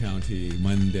 Orange County,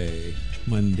 Monday.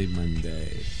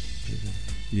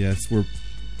 Yes, we're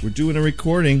doing a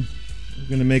recording. We're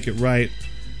going to make it right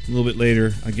a little bit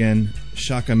later. Again,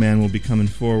 Shaka Man will be coming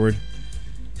forward,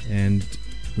 and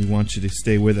we want you to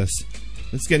stay with us.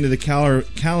 Let's get into the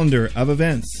calendar of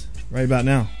events right about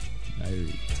now.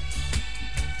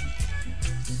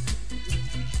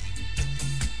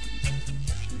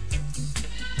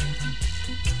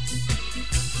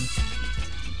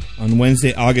 On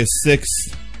Wednesday, August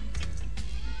 6th,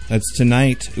 that's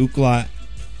tonight, Ukla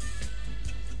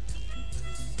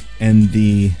and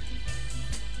the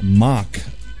Mock.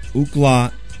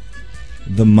 Ukla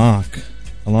the Mock,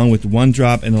 along with One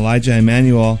Drop and Elijah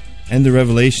Emmanuel and the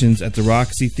Revelations at the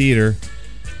Roxy Theater,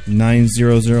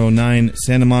 9009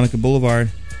 Santa Monica Boulevard.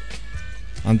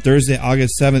 On Thursday,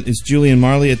 August 7th, is Julian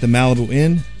Marley at the Malibu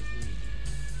Inn.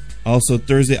 Also,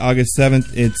 Thursday, August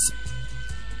 7th, it's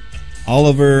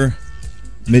Oliver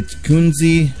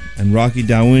Mitkunzi and Rocky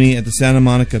Dawuni at the Santa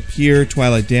Monica Pier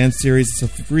Twilight Dance Series. It's a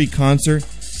free concert,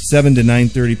 7 to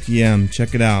 9:30 p.m.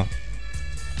 Check it out.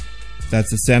 That's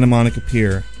the Santa Monica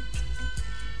Pier.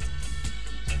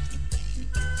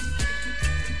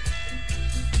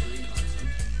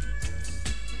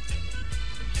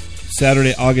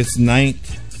 Saturday, August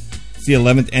 9th, it's the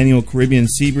 11th Annual Caribbean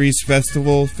Sea Breeze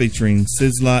Festival featuring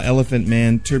Sizzla, Elephant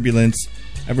Man, Turbulence,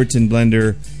 Everton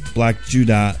Blender, Black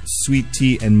Judah, Sweet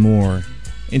Tea, and more.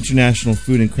 International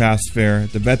Food and Crafts Fair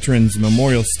at the Veterans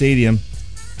Memorial Stadium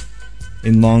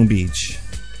in Long Beach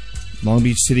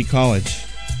City College.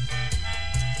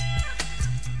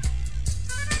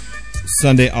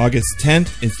 Sunday, August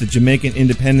 10th, it's the Jamaican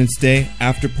Independence Day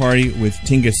after party with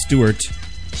Tinga Stewart,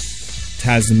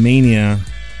 Tasmania,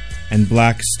 and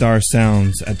Black Star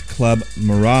Sounds at Club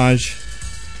Mirage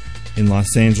in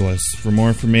Los Angeles. For more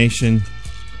information,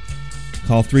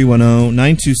 call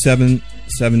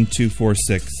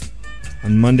 310-927-7246.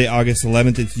 On Monday, August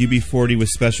 11th, it's UB40 with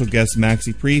special guest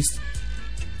Maxi Priest,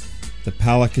 the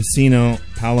Pala Casino,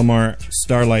 Palomar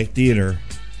Starlight Theater,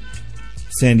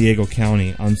 San Diego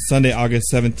County. On Sunday,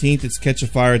 August 17th, it's Catch a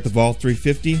Fire at the Vault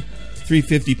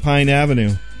 350 Pine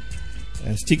Avenue.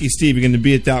 As Tiki Steve, you're going to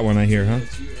be at that one, I hear, huh?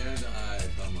 Yes, you and I,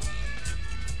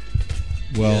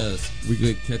 Tom-I. Well, yes, we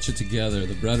could catch it together.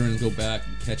 The brethren go back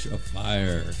and catch a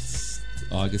fire.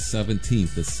 August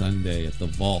 17th is Sunday at the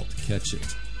Vault. Catch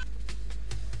it.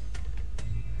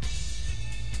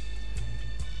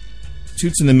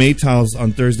 Toots and the Maytals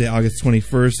on Thursday, August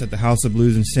 21st at the House of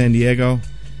Blues in San Diego.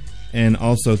 And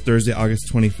also Thursday,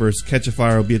 August 21st, Catch a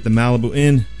Fire will be at the Malibu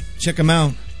Inn. Check them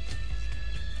out.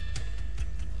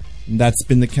 And that's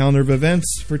been the calendar of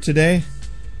events for today.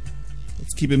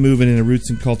 Let's keep it moving in a roots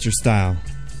and culture style.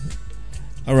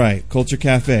 All right, Culture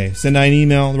Cafe. Send out an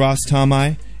email, Ras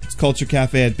Tom-I. It's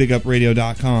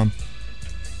culturecafe@bigupradio.com.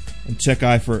 And check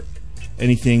I for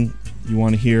anything you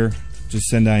want to hear, just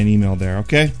send out an email there,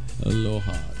 okay?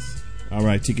 Aloha's. All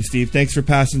right, Tika Steve, thanks for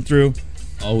passing through.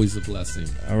 Always a blessing.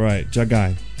 All right,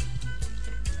 Jagai.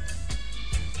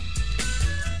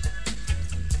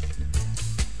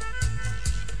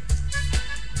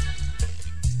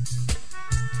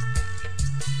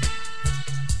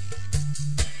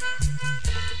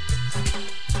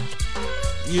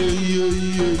 Yeah, yeah,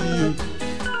 yeah, yeah.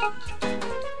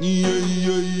 Yeah,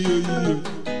 yeah, yeah, yeah.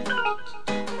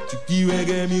 Chicky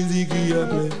reggae music we a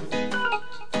play.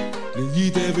 Play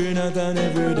it every night and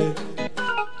every day.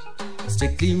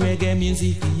 Strictly reggae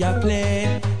music we a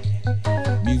play.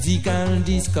 Musical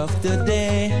disc of the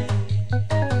day.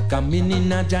 Coming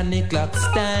in a Johnny Clock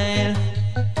style.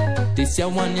 This ya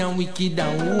one ya wicked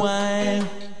and wild.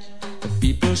 The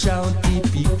people shout, the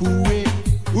people wait,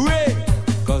 wait.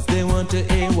 Cause they want to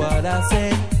hear what I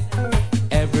say.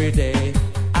 Every day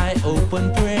I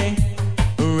open pray.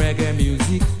 Reggae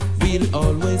music will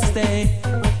always stay.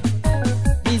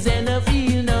 Is there no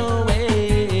feel no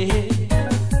way?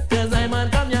 Cause I'm on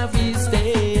come your feet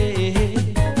stay.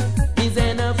 Is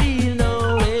there no feel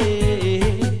no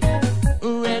way?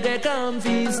 Reggae come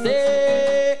feast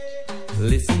stay.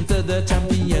 Listen to the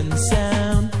champion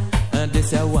sound. And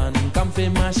this a one come fi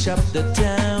mash up the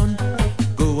town.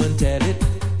 Go and tell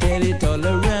it all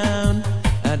around.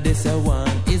 And this a one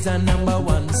is a number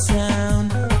one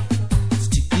sound.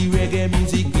 Sticky reggae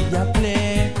music we a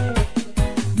play.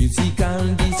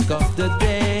 Musical disc of the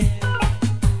day.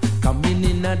 Coming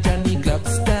in a Johnny Club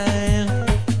style.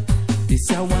 This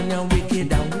a one a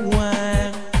wicked and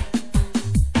wild.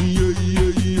 Yeah,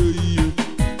 yeah, yeah, yeah.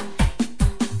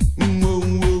 Whoa,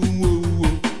 whoa, whoa,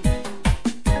 whoa.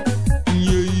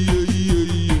 Yeah, yeah, yeah,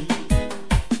 yeah.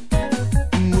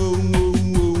 Whoa, whoa,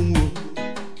 whoa, whoa.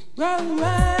 Right,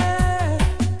 right.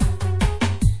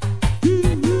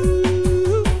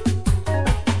 Ooh,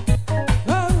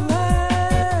 right, right.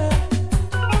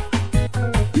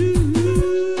 Ooh.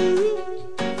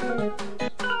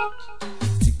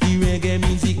 Sticky reggae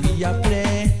music we a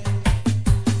play.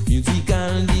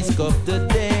 Musical disc of the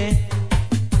day.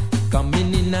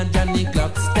 Coming in a Johnny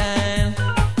Clock style.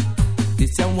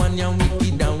 This a one ya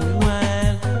wicked and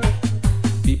wild.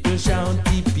 People shout,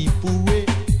 the people wait,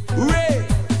 wait.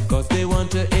 Cause they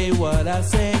want to hear what I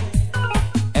say.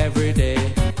 Every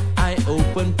day I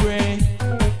open pray.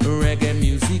 Reggae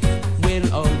music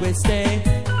will always stay.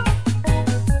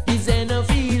 Is there no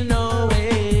feel no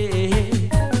way?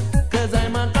 Cause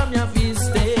I'm a come your feast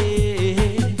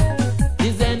stay.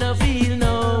 Is there no feel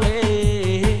no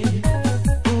way?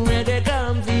 Reggae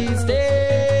come feast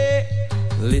stay.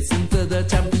 Listen to the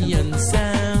champion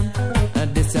sound.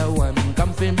 And this a one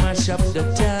come fi mash up the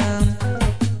town.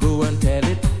 Go and tell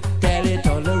it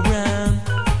all around.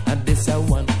 And this a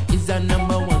one is a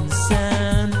number one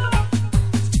sound.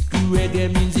 Sticky reggae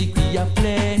music we a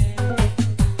play.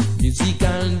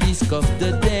 Musical disc of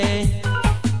the day.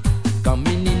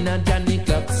 Coming in a Johnny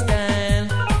Club style.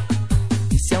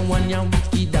 This a one ya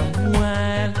wicked and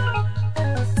wild.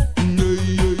 Yeah,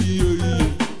 yeah, yeah, yeah.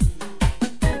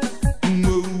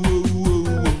 Whoa, whoa, whoa,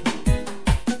 whoa.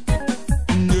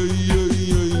 Yeah, yeah,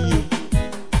 yeah, yeah.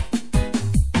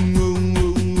 Whoa,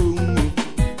 whoa, whoa, whoa.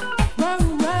 Right,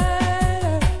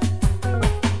 right.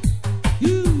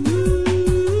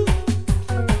 Ooh,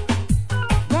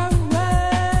 right, right.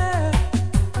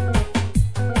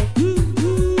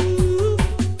 Ooh.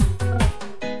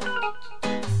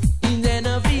 Is there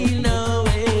no feel no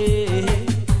way?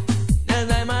 Cause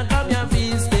I'm a come your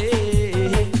feast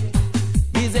stay.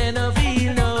 Is there no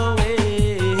feel no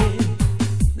way?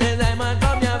 Cause I'm a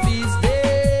come your feast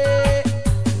stay.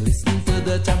 Listen to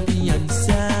the champion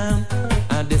sound.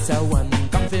 And this a one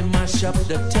come fi mash up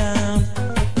the town.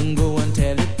 And go and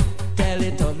tell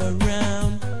it all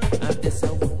around. And this a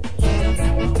one.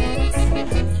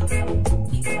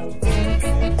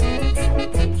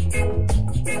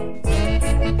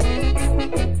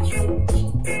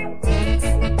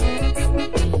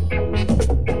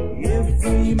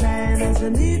 Every man has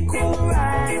an equal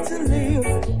right to live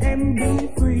and be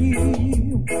free.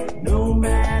 No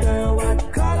matter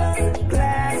what color,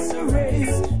 class, or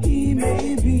race he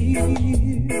may be.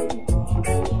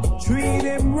 Treat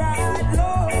him right,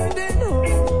 Lord, and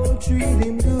oh, treat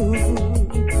him good.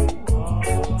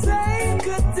 Take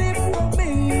a tip from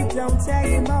me, don't tag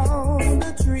him on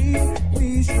the tree.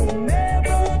 We should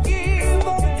never give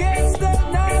up against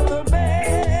another man.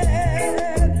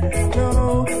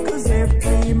 No, 'cause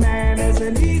every man has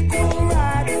an equal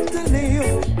right to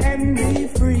live and be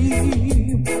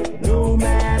free. No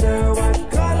matter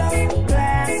what color,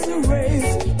 class, or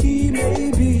race he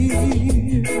may be.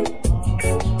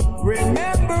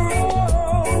 Remember,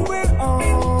 oh, we're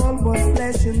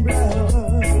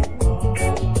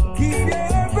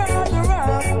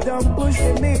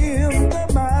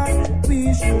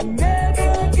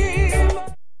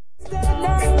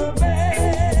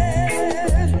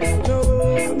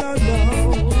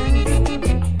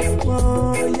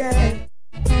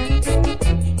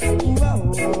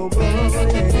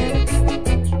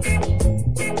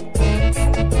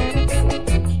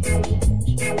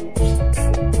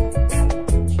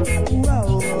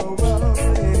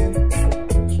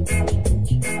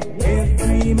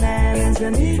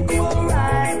an equal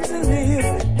right to live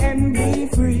and be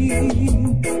free.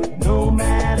 No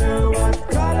matter what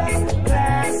color,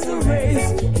 class, or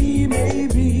race he may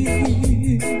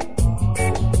be.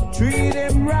 Treat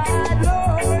him right,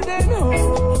 Lord, and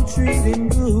oh, treat him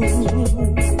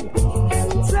good.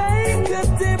 Take a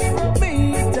tip from me,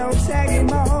 don't tag him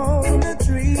on the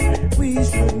tree. We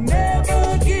should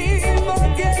never give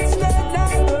against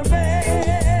another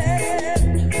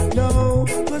man. No,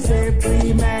 'cause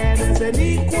every man has an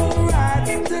equal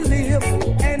right to live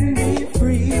and be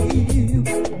free.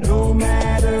 No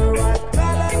matter what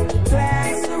color,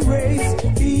 class, or race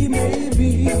he may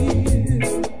be.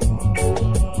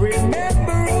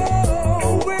 Remember,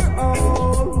 oh, we're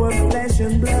all one flesh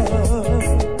and blood.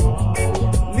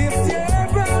 Lift your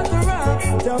brother up,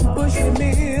 don't push him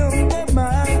in the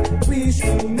mud. We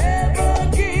should never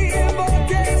give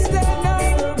against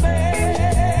another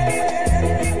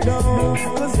man. No,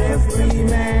 'cause every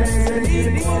man has an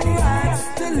equal right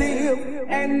to live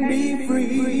and be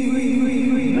free.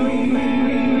 No man.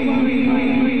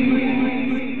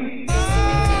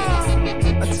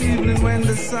 At evening when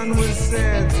the sun will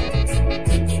set,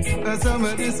 some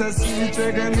of this is sweet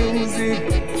reggae music.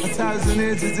 1,000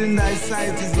 ages in thy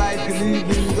sight is like an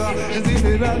evening god. Is it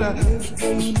another?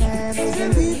 Every man has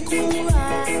an equal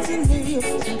right to live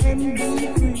and be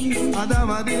free.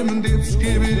 Adama dim dip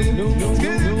skibidi,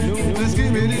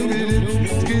 skibidi.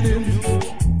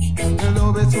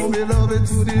 Love it to me, love it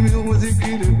to the music,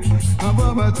 kid.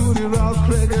 Ababa to the rock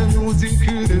reggae music,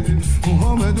 kid.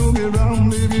 Muhammad do me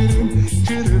round, baby,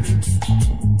 kid.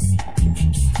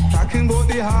 Talking about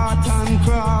the art and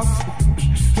craft,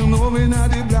 you know we not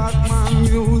the black man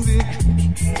music.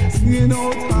 Singing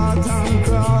out art and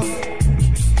craft,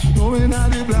 know we not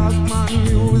the black man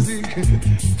music.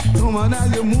 Come on now,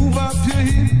 you move up your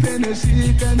hip and you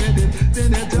shake and you dip,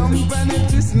 then you jump and you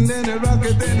twist and then you rock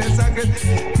it, then you sock it.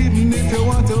 Even if you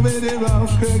want to be the rock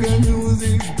reggae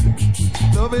music,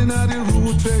 loving all the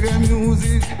root reggae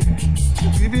music,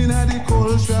 living all the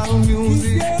cultural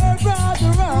music.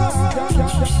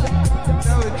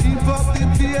 Now we keep up the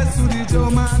pace to the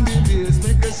drum and the bass,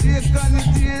 make a shake on the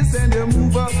taste and you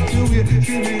move up your way.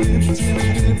 Give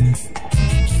it dip.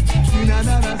 In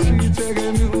another sweet reggae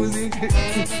music,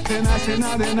 the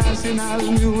national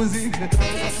music.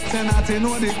 Tonight you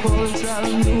know the cultural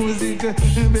music.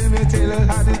 Baby, tell her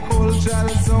how the cultural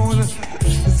sound.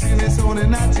 See the sound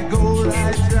and not to go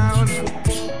right down.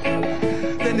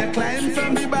 Then you climb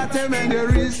from the bottom and you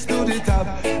reach to the top.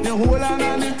 You hold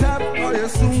on the top or you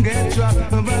soon get dropped.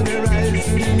 But you rise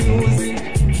to the music.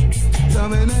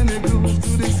 Coming and the groove to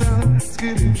the sound.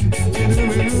 Skiddy, do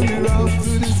rock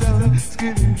to the sound.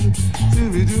 Skiddy, do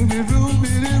ruby.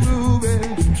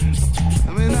 I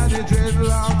mean, I the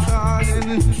dreadlock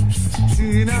calling.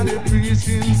 Seeing how the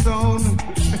preaching sound.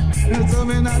 So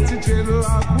me not the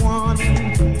dreadlock warning.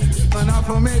 And I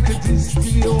for make it this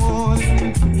be a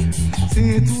warning. Sing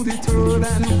it to the third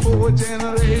and fourth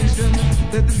generation.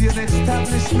 That be an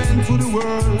establishment to the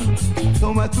world.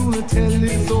 So my tool to tell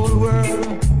this whole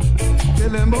world. Tell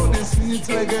them about the sweet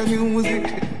reggae music.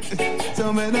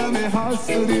 Tell me that me heart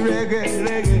to the reggae.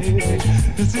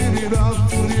 Sing it up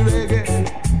to the reggae.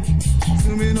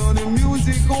 Sing me know the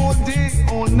music all day,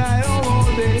 all night, all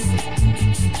day.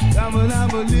 I'm gonna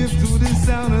live to the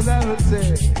sound as I would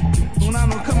say. When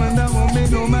I'm coming down on me,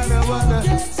 no matter what.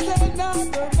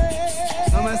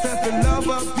 I'm a set to love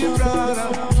up your brother.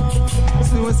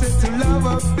 So I said to love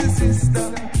up your sister.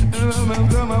 I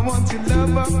want to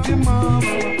love up your mama.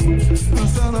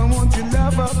 Son, I want to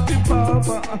love up your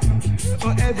papa.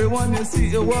 Everyone you see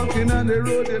you walking on the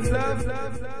road, you love.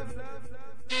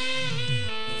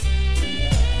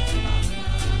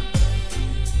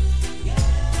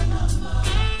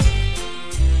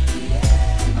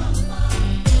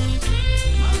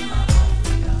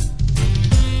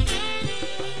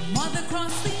 Mother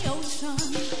crossed the ocean,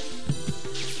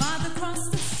 father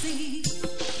crossed the sea.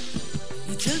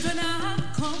 Your children are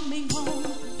coming home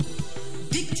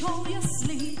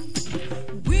victoriously.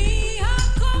 We are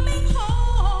coming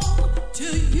home to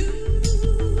you.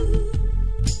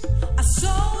 Our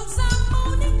souls are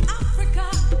mourning Africa,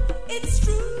 it's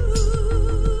true.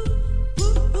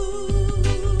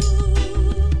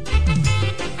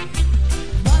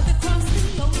 Mother crossed the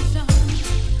ocean,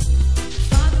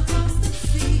 father crossed the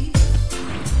sea.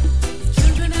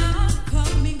 Children are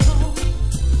coming home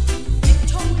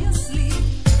victoriously.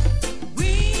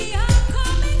 We are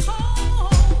coming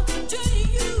home to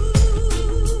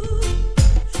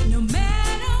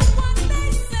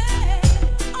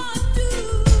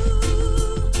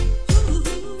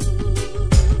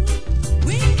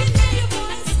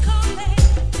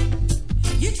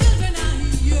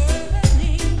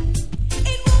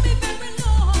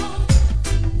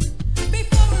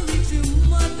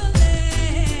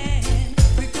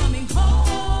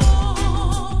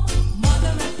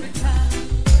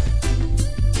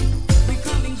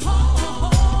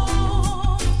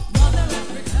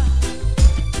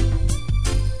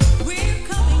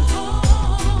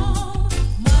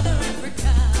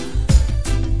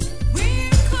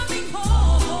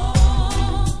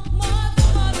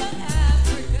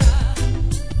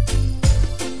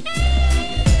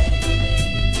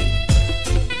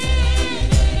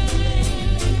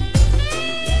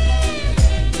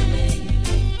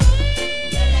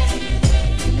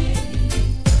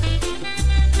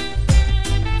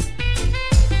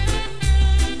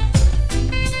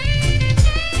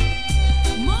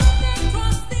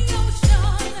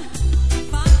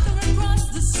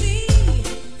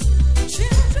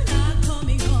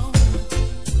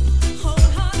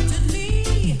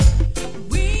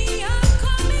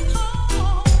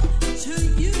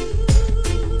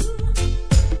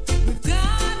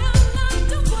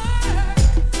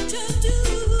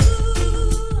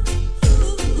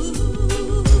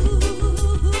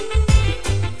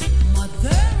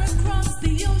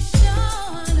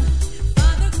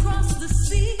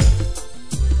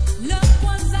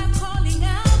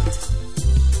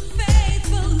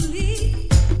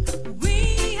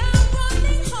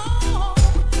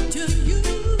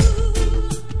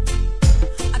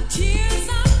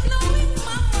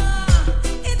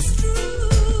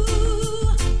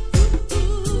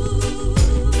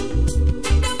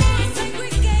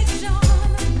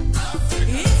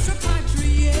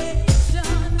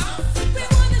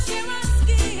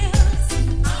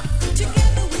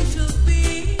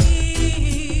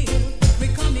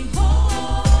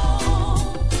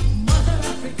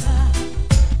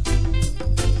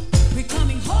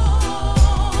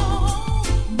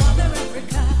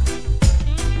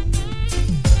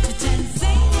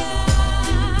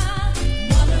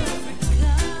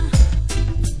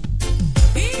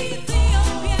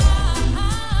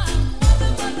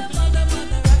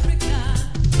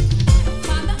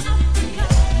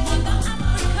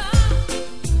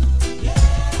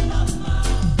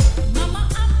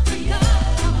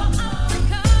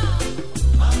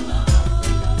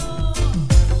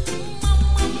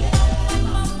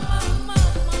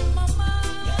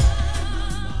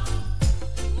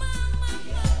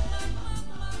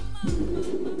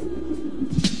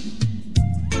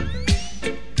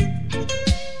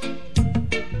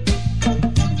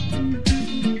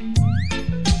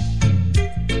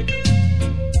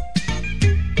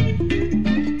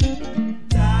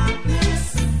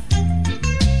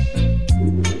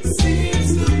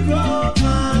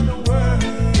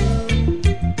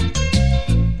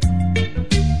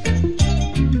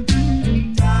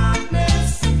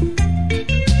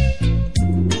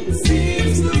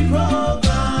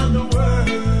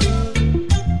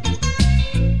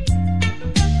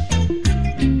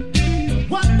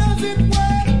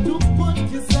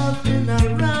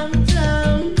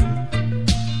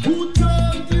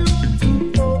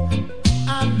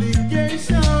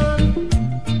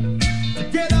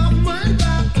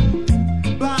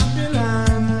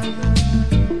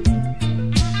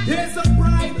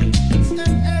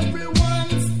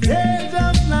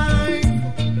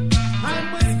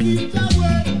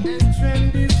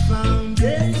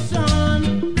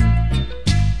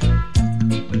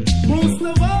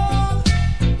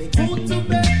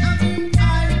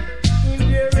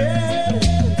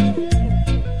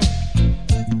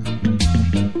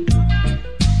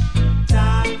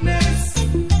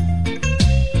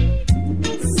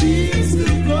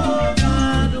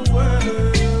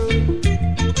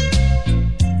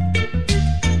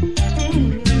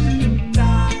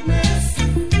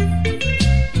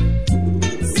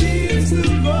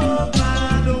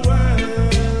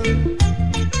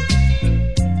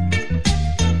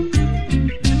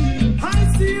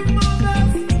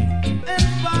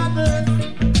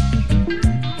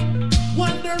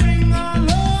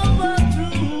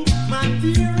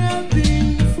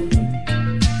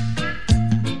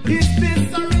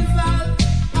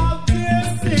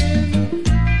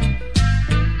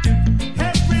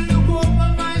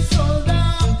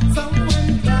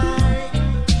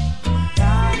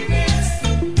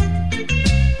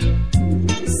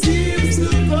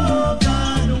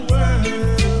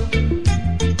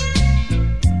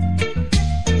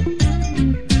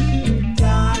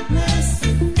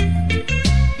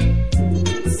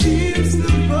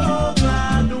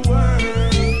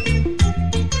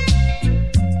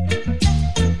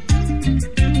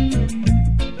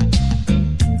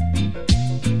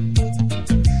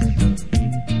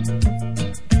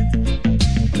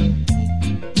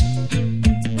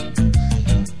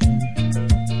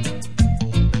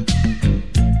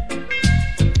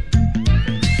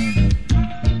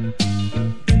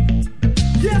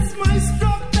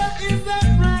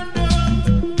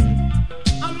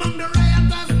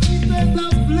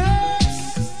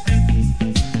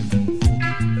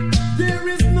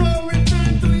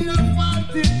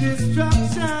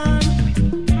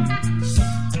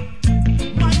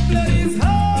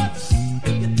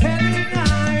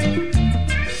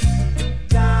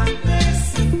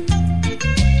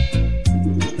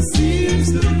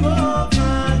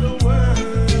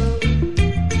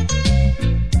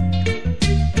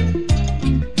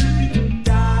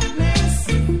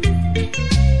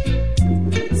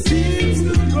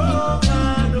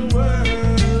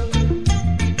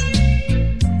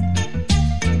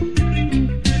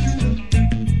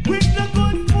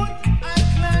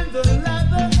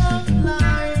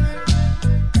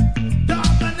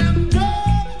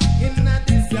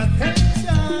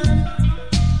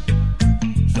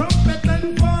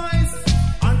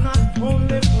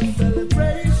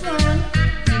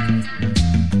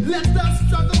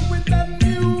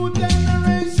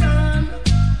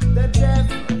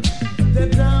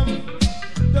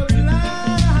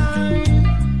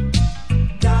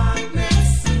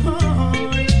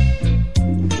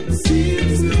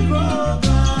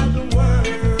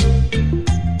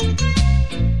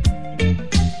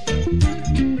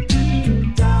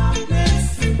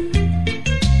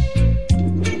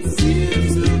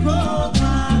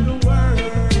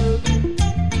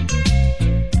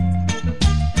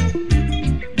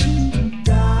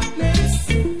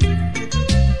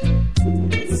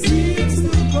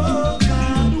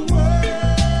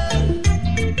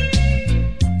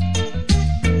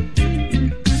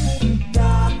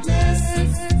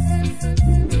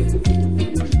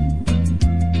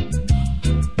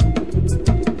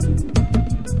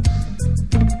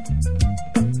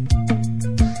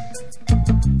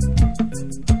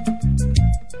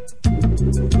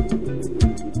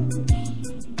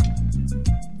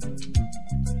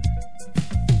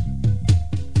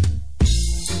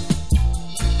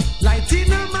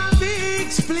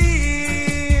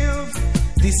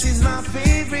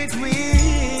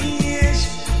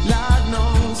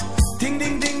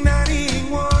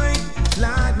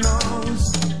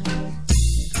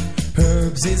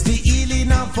Herbs is the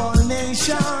healing of all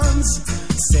nations,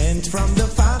 sent from the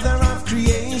Father of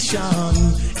creation.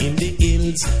 In the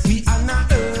hills we honor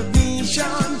herb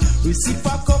nation. We sip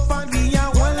a cup and we are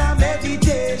all a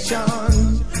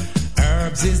meditation.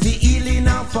 Herbs is the healing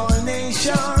of all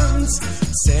nations,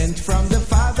 sent from the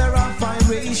Father of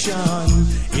vibration.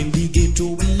 In the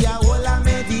ghetto we are all a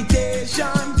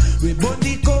meditation. We burn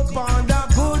the cup on the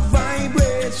good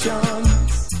vibration.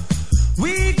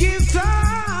 We give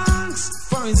thanks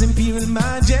for His Imperial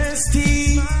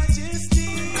Majesty,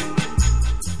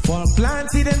 for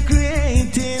planting and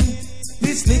creating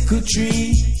this little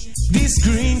tree, this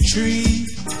green tree.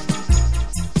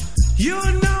 You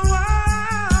know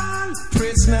all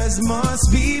prisoners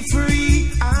must be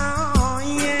free. Oh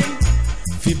yeah,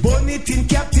 fi burn it in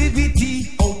captivity,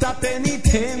 out of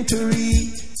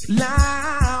penitentiary.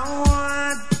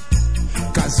 Lord,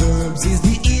 'cause herbs is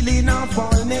the healing of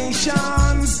all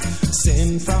nations,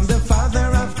 sent from the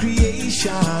Father of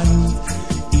creation.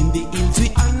 In the hills we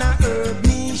honor herb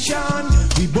nation.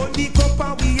 We burn the cup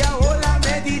and we are all a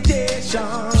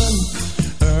meditation.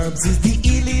 Herbs is the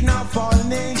healing of all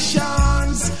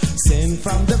nations, sent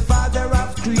from the Father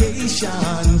of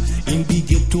creation. In the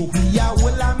ghetto we are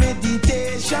all a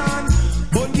meditation.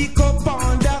 Burn the cup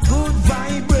on the good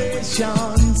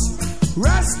vibrations.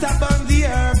 Rasta burn the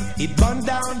herb, it burn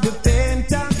down the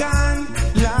Pentagon.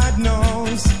 Lord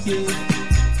knows, yeah.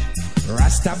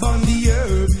 Rasta burn the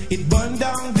herb, it burn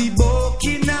down the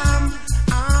Buckingham.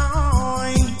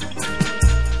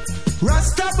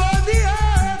 Rasta burn the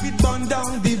herb, it burn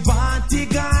down the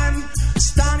Vatican.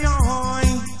 Stand your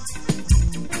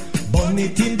burn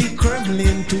it in the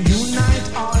Kremlin to unite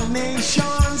all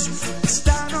nations.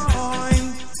 Stand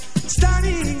on,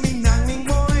 standing.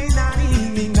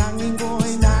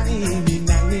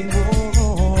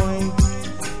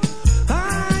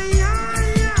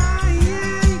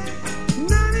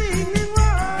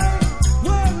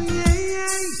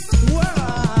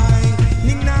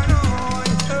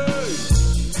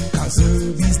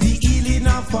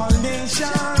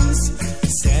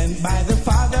 Sent by the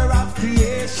Father of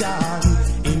creation.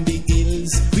 In the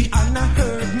hills we honor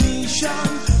herb nation.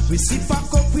 We sip a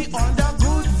cup, we under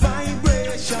good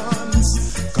vibrations.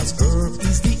 'Cause herb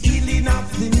is the healing of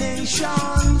the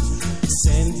nation,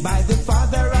 sent by the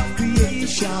Father of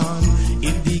creation.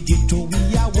 In the ghetto we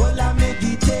are all a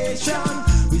meditation.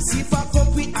 We sip a cup,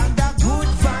 we under good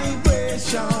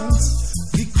vibrations.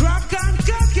 The crack and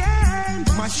cocaine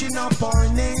mashing up our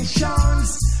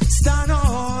nations. Stand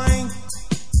on,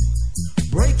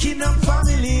 breaking up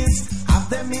families, have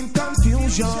them in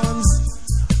confusions.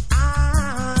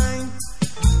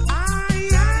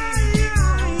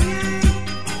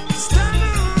 Stand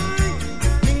on,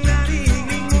 ding da ding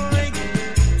ding boy.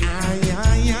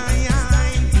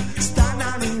 Stand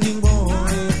on ding ding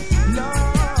boy.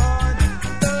 Lord,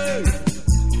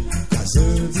 'cause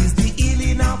herbs is the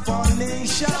healing of all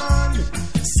nations,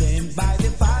 sent by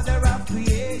the Father of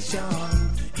creation.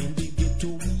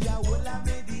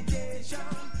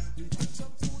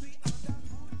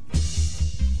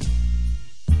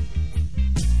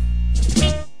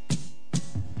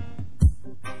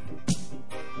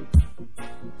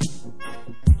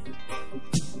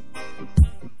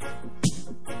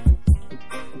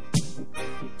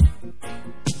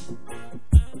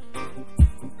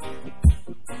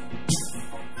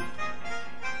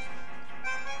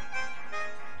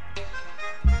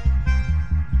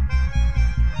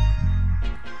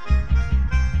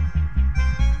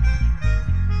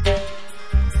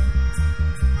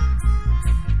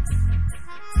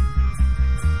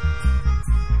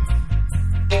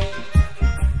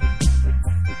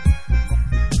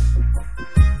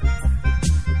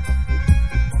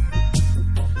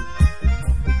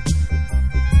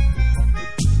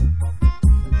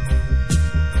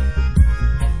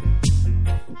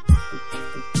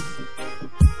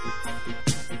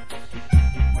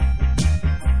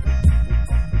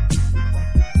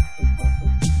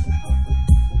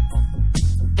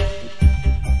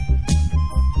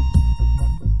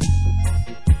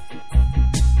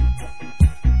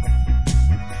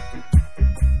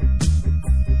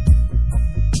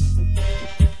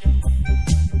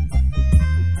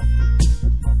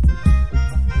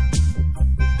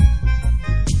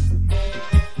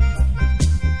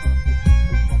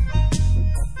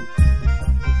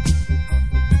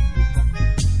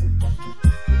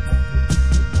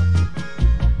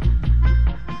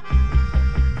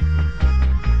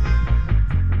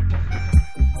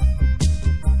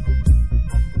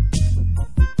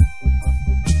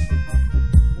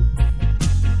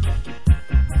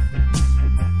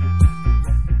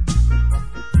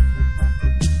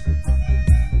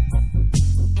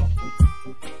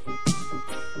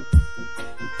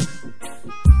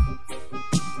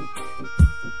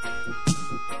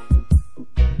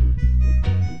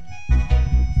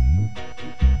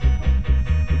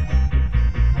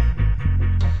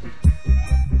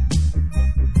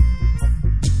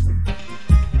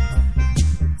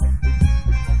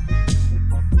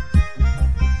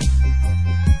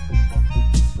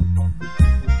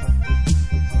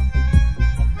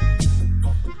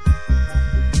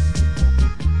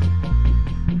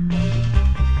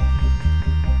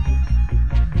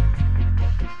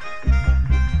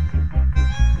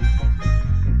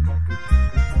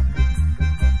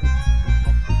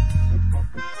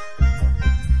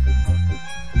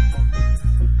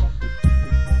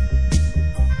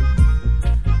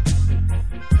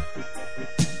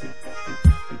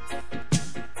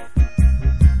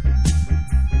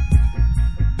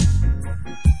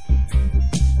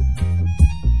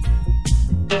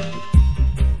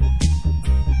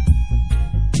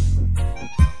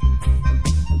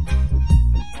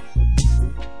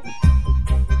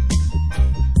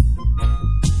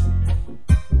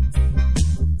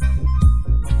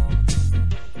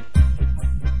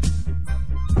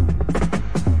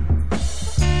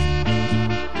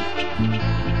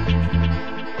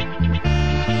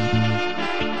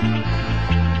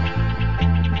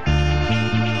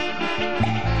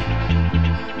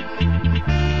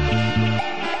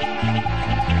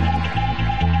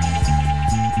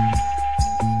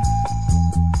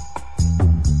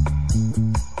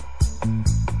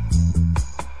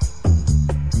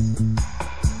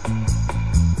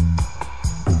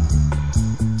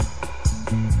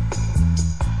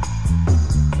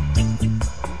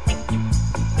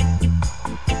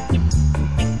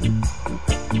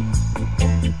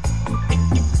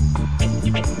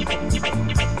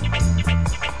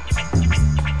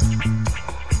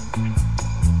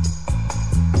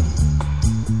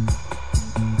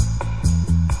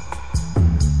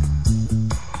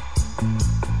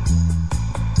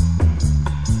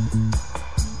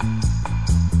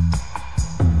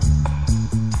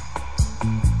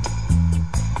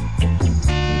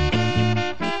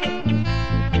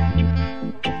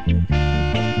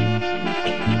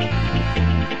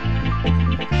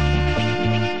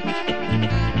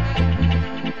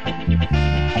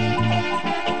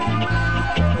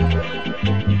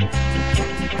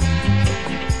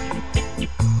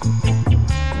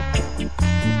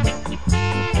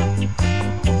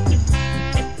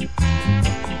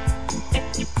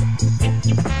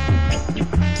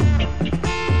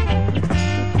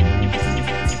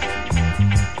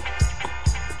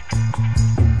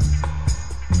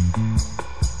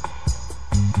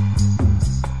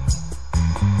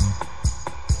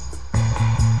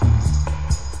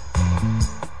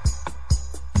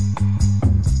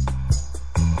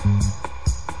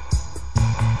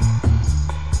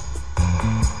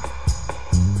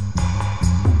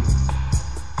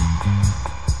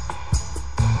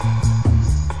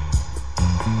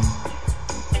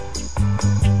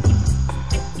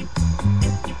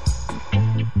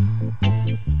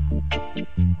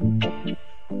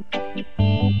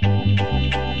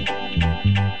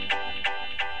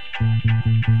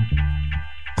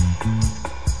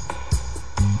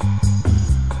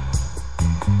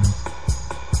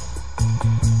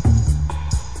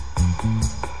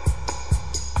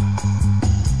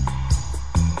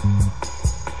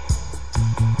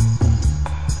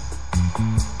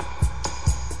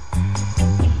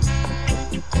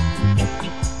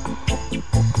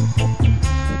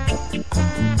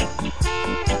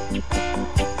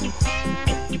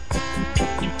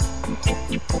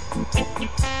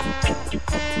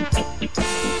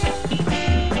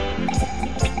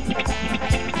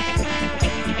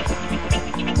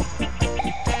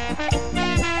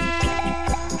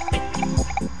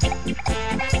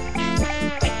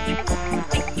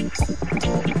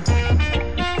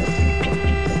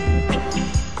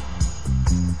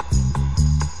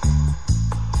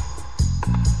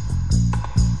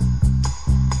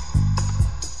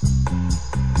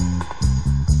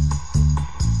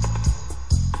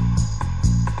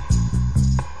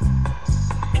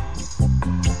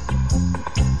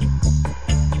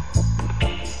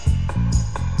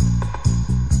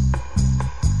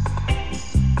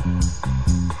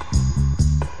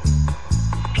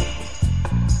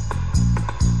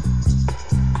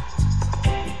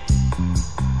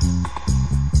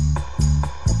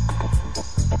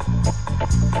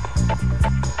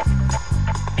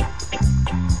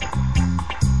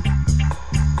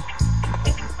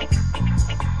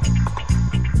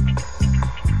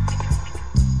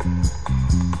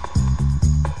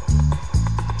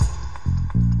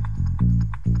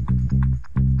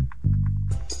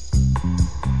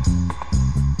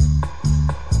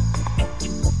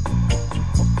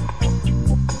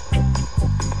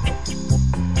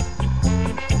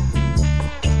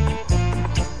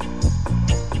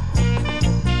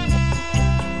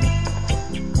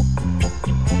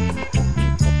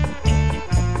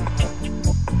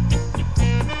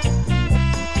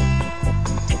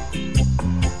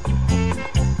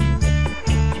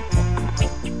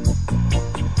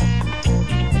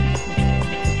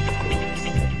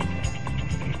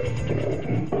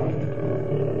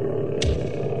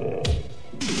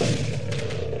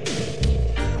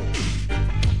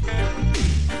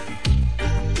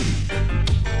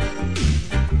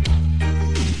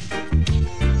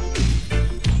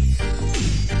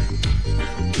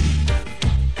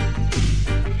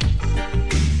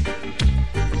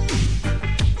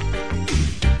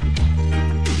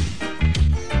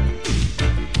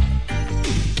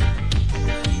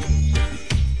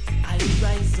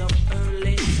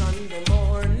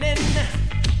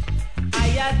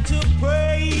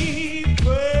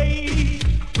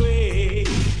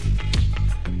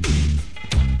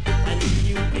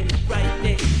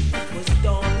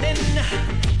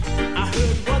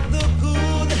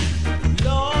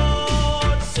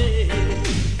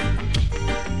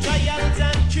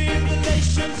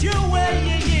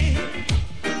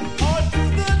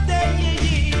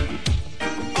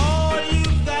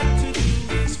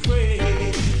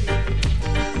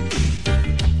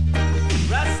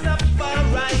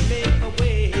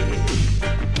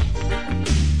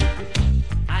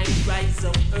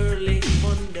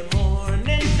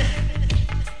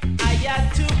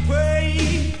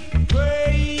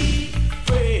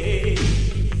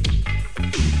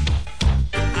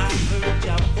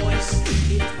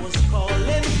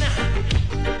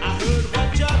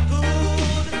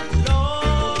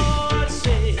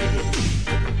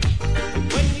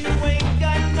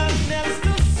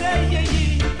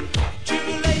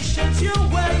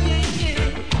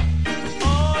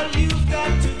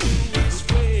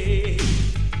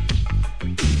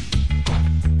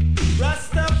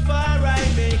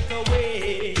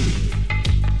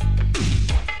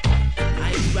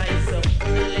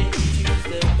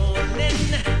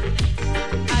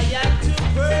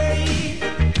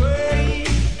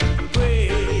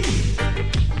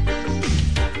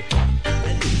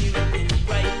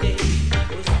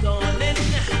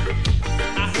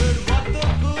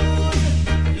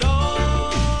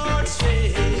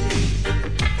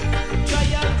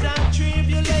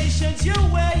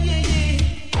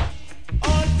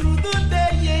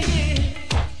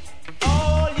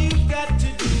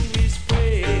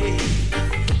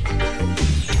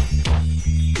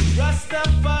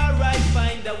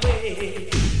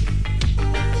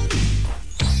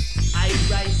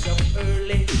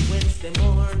 Saturday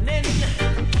morning,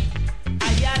 I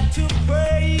had to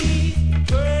pray.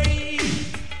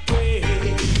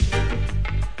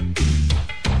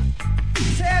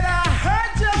 Said I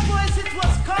heard your voice, it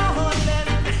was calling.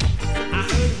 I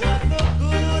heard what the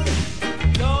good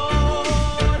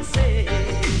Lord said.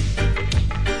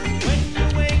 When you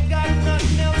ain't got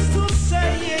nothing else to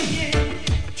say,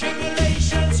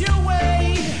 tribulations your way.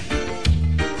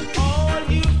 All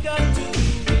you've got to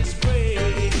do is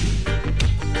pray.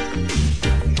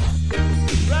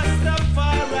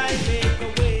 Rastafari make a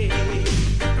way.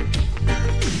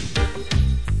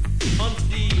 Unto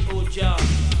thee, O Jah,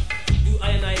 do I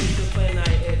and I for and I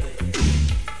head.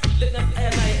 Let not I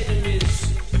and I enemies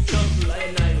trample I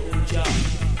and I, O Jah.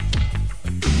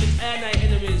 Let I and I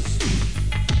enemies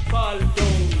fall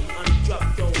down and drop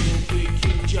down, O great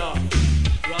King Jah,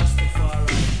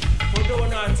 Rastafari. For thou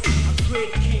art a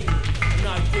great king, and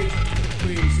not great to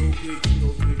praise, O great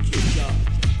King Jah,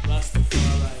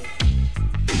 Rastafari.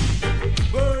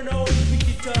 Burn out the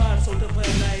wicked thoughts out of I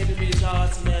and I enemies'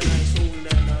 hearts and I and I soul and I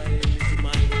and I enemies'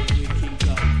 mind, O great King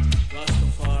Jah,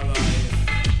 Rastafari.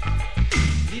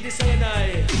 Lead us I and I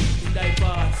in thy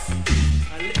paths,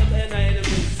 and let not I and I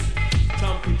enemies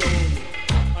trample down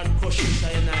and crush us I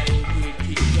and I, O great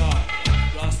King Jah,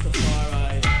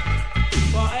 Rastafari.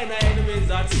 For I and I enemies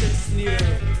that sits near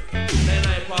and I and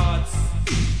I paths,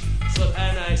 so I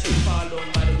and I shall fall down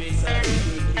by the wayside, O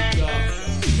great King Jah,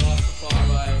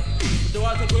 Rastafari. But thou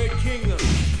art a great king,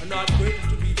 and not great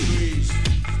to be praised,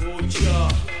 O Jah,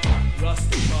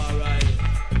 Rastafari.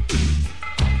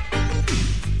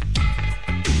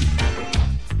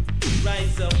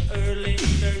 Rise up early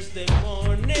Thursday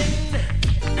morning,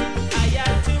 I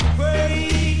had to pray.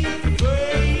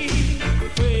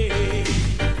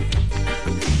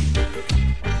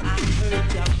 I heard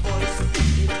your voice,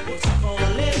 it was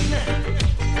calling.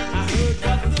 I heard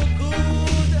what the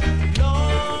good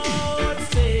Lord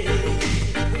said.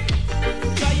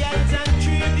 Trials and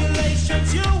tribulations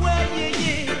your way,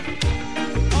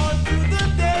 all through the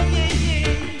day,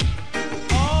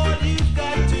 all you've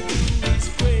got to do is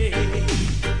pray.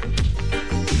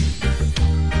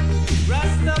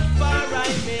 Rastafari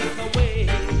make a way.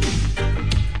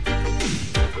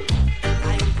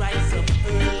 I rise up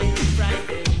early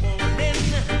Friday morning,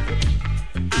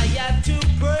 I had to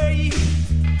pray.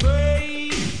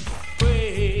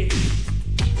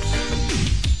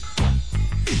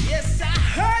 Yes, I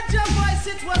heard your voice,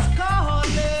 it was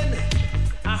calling.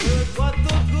 I heard what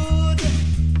the good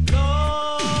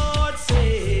Lord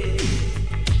said.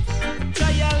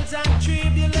 Trials and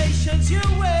tribulations your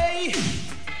way,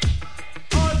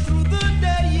 all through the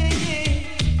day,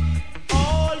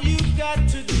 all you've got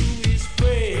to do is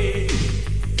pray.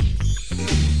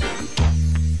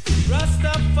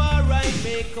 Rastafari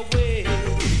make a way.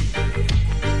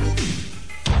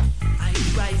 I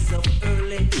rise up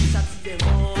early Saturday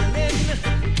morning,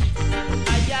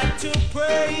 I had to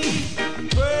pray.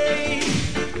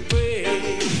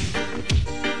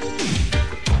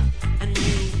 A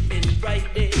new and bright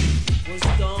day was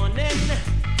dawning.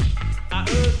 I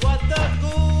heard what the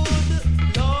good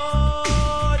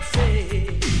Lord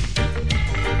said.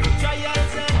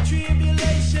 Trials and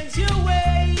tribulations your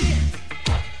way,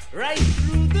 right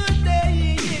through the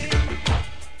day,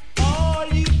 all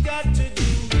you got to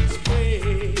do is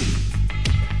pray.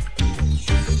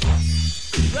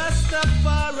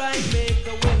 Rastafari make a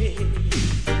way.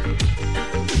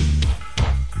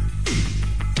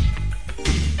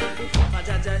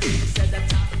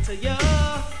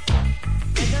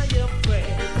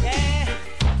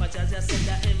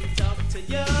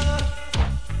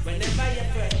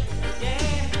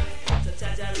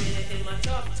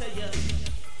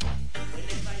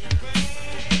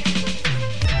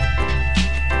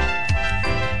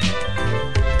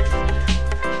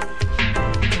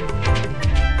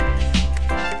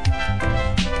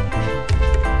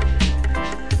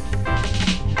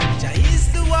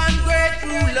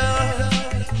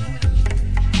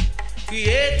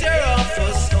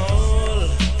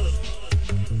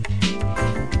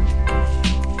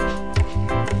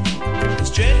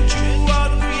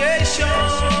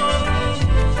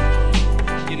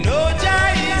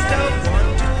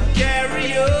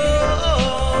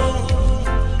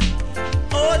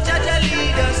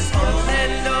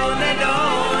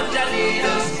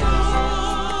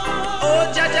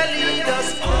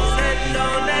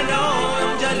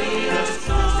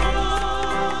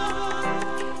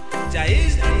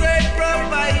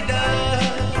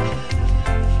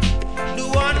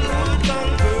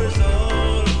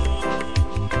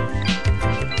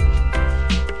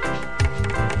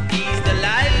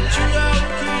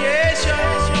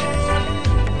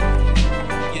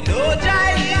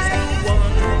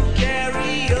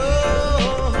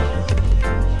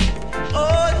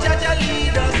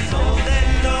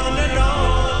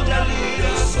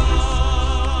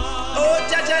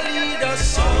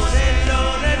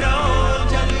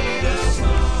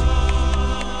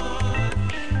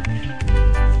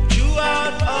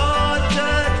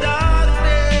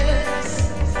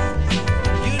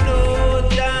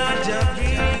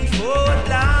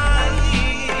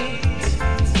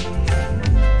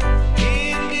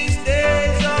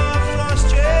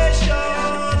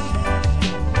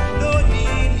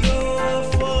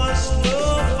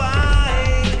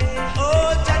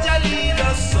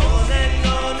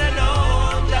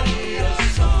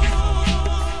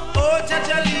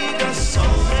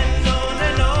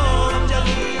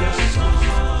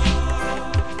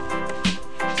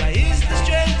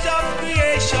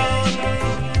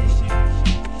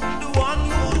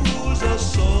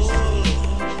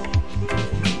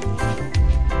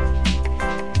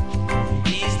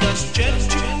 the strength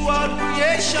to all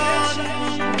creation.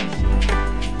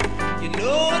 You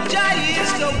know Jah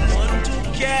is the one to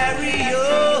carry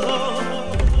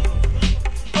on.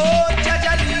 Oh,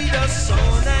 Jah lead us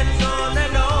on and on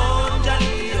and on. Jah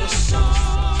lead us on.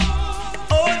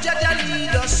 Oh, Jah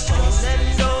lead us on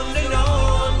and on and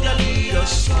on. Jah lead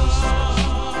us on.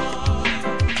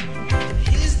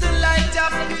 He's the light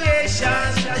of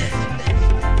creation,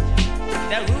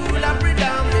 the ruler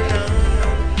predominant.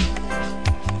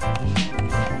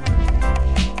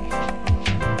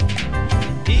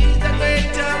 He's the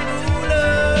greater ruler,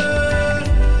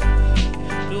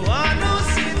 the one who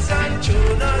sits on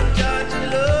throne and judge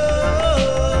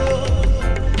love.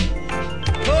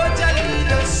 Oh, Jah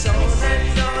lead us on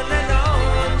and on and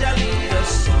on. Jah lead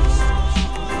us on.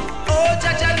 Oh,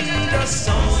 Jah lead us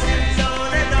on and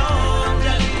on and on.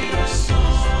 Jah lead us on.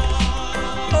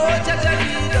 Oh, Jah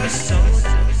lead us on.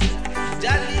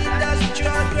 Jah lead us through a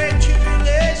great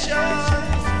tribulation.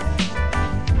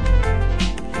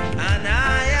 And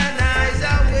I's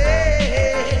away.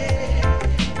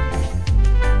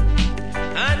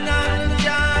 And on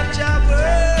Jah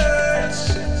words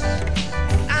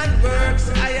and works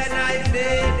I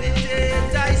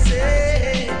meditate, I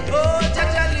say. Oh,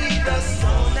 Jah lead us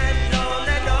on and on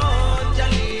and on. Jah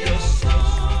lead us on.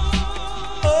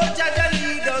 Oh, Jah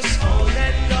lead us on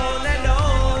and on and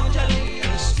on. Jah lead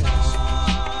us on.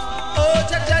 Oh,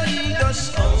 Jah lead us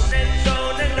on and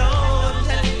on and on.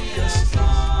 Jah lead us on.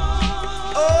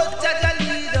 Oh, Jah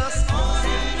lead us on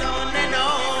and on and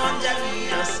on. Jah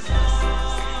lead us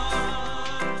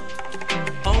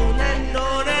on and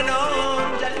on and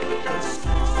on. Jah lead us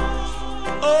on.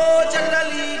 Oh, Jah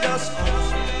lead us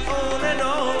on and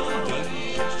on. Jah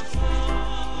lead us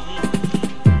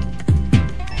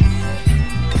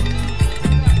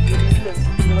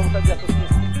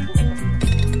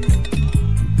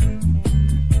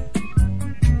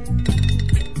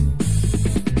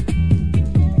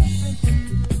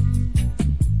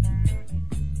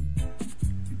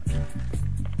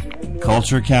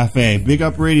Culture Cafe, Big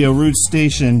Up Radio, Root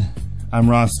Station. I'm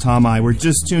Ras Tom-I. We're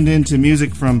just tuned in to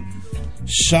music from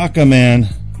Shaka Man.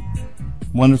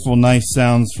 Wonderful, nice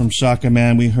sounds from Shaka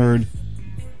Man. We heard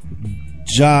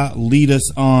Jah Lead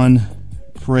Us On,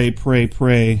 Pray, Pray,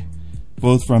 Pray,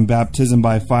 both from Baptism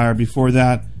by Fire. Before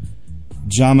that,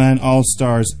 Jaman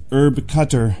All-Stars, Herb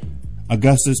Cutter,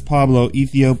 Augustus Pablo,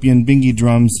 Ethiopian Bingi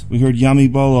Drums. We heard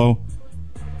Yami Bolo,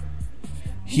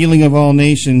 Healing of All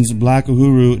Nations, Black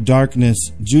Uhuru,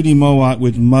 Darkness, Judy Mowat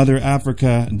with Mother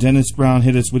Africa, Dennis Brown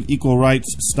hit us with Equal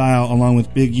Rights Style along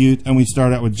with Big Youth, and we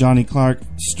start out with Johnny Clark,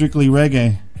 Strictly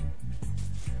Reggae,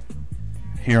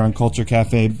 here on Culture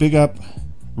Cafe, Big Up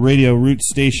Radio, Root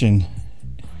Station.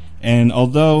 And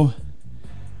although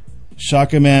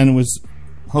Shaka Man was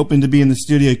hoping to be in the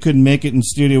studio, he couldn't make it in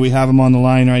studio, we have him on the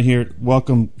line right here.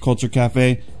 Welcome, Culture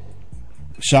Cafe,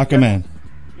 Shaka Man.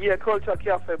 Yeah, Culture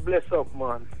Cafe, bless up,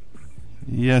 man.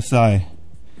 Yes,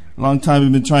 long time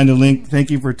we've been trying to link. Thank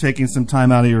you for taking some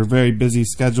time out of your very busy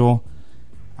schedule.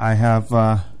 I have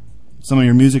some of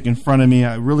your music in front of me.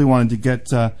 I really wanted to get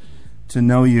to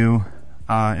know you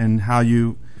and how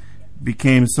you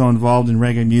became so involved in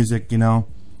reggae music, you know,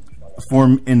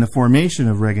 in the formation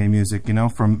of reggae music, you know,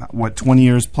 from, 20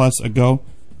 years plus ago?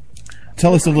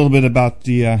 Tell us a little bit about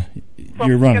your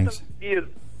runnings.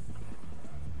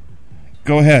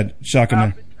 Go ahead, Shaka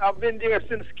Man. I've been there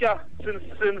since ska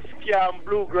and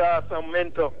bluegrass and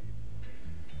mental.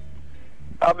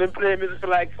 I've been playing music for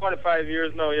like 45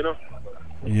 years now, you know.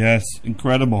 Yes,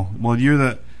 incredible. Well, you're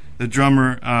the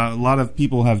drummer a lot of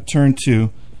people have turned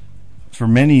to for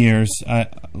many years,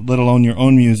 let alone your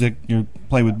own music. You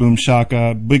play with Boom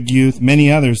Shaka, Big Youth,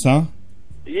 many others, huh?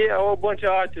 Yeah, a whole bunch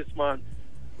of artists, man.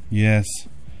 Yes.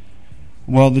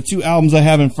 Well, the two albums I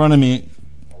have in front of me,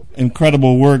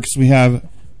 incredible works. We have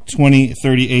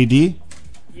 2030 AD.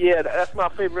 Yeah, that's my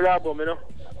favorite album, you know.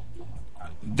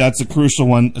 That's a crucial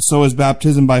one. So is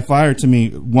Baptism by Fire to me.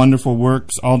 Wonderful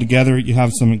works all together. You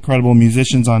have some incredible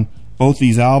musicians on both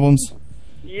these albums.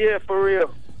 Yeah, for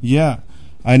real. Yeah.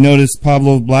 I noticed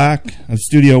Pablo Black, a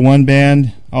Studio One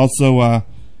band. Also,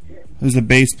 there's a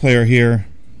bass player here.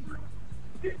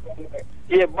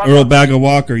 Yeah, Earl Bagga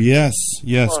Walker. Yes.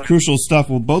 Crucial stuff.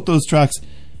 Well, both those tracks,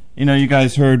 you know, you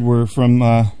guys heard were from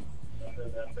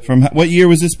what year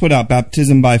was this put out?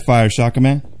 Baptism by Fire, Shaka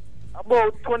Man?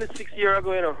 About 26 years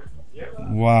ago, you know.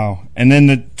 Wow. And then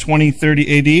the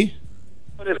 2030 AD?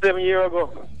 27 years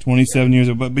ago. 27 years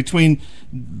ago. But between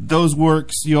those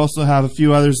works, you also have a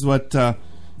few others, the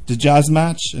Jazz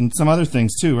Match and some other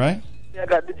things too, right? Yeah, I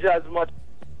got the Jazz Match.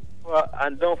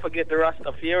 And don't forget the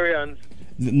Rastafarians.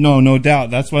 No doubt.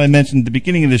 That's what I mentioned at the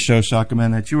beginning of the show, Shaka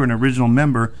Man, that you were an original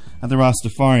member of the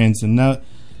Rastafarians, and now,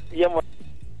 Yeah, man.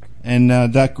 and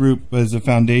that group is a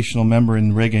foundational member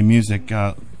in reggae music.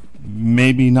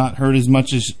 Maybe not heard as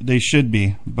much as they should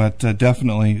be, but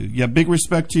definitely, yeah. Big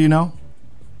respect to you, know.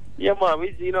 Yeah, man.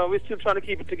 We're still trying to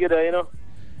keep it together, you know.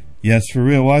 Yes, for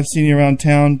real. Well, I've seen you around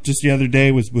town. Just the other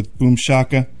day was with Boom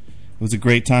Shaka. It was a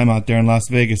great time out there in Las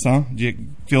Vegas, huh? Did you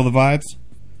feel the vibes?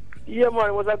 Yeah, man.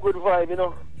 It was a good vibe, you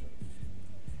know.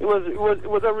 It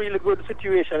was a really good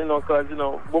situation, you know, because, you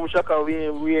know, Boom Shaka, we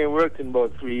ain't worked in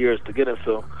about 3 years together,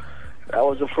 so that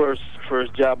was the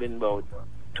first job in about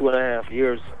 2.5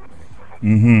 years.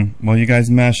 Mm-hmm. Well, you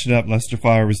guys mashed it up. Lester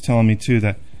Fire was telling me too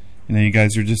that, you know, you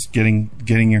guys are just getting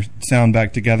your sound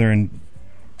back together and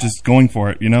just going for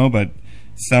it, you know, but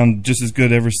sound just as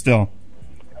good ever still.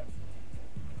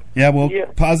 Yeah, well,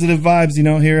 positive vibes, you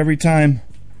know, here every time.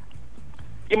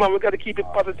 Yeah, man, we got to keep it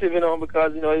positive, you know,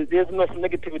 because, you know, there's enough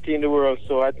negativity in the world,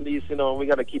 so at least, you know, we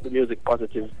got to keep the music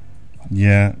positive.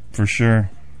 Yeah, for sure.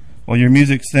 Well, your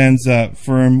music stands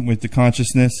firm with the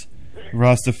consciousness,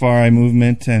 Rastafari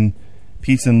movement, and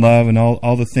peace and love, and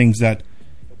all the things that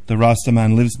the Rasta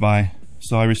man lives by.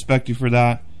 So I respect you for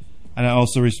that, and I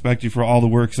also respect you for all the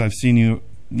works I've seen you,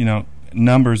 you know,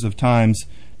 numbers of times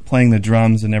playing the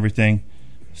drums and everything.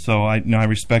 So I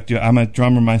respect you. I'm a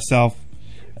drummer myself,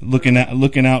 looking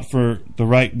out for the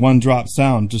right one drop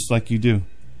sound, just like you do.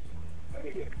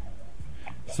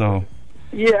 So.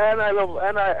 Yeah, and I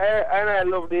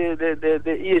love the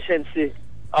efficiency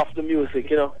of the music,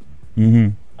 you know. Mm-hmm.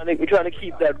 I think we're trying to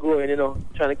keep that going, you know,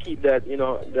 trying to keep that, you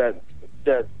know,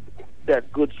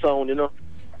 that good sound, you know.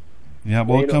 Yeah,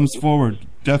 well, it comes forward,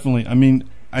 definitely. I mean,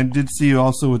 I did see you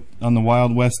also on the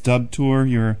Wild West Dub Tour.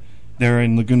 You're there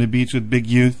in Laguna Beach with Big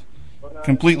Youth.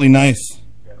 Completely nice.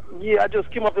 Yeah, I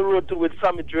just came up the road with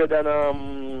Sammy Dread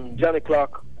and Johnny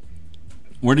Clark.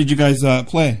 Where did you guys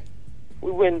play?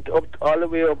 We went all the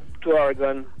way up to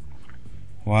Oregon.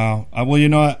 Wow. Well, you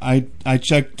know, I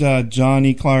checked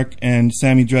Johnny Clark and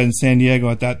Sammy Dread in San Diego.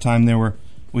 At that time, they were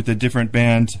with a different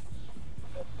band.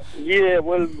 Yeah,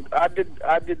 well, I did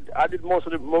most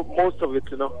of it,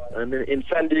 you know. And in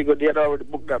San Diego, they had already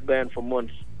booked that band for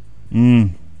months. Oh,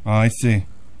 I see.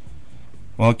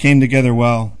 Well, it came together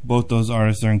well. Both those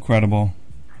artists are incredible.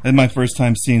 That's my first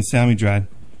time seeing Sammy Dread.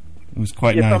 It was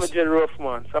quite nice. Sammy Dread rough,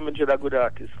 man. Sammy Dread a good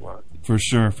artist, man. For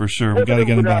sure. Both We got to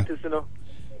get him back. Artists, you know?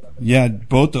 Yeah,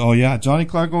 both. Oh, yeah. Johnny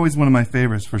Clark, always one of my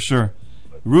favorites, for sure.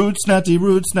 Roots natty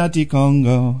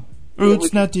Congo.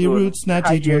 Roots natty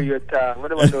I hear your tongue.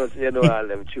 Whatever knows, you know, I'll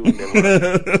them tune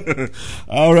them.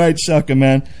 All right, Shaka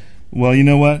Man. Well, you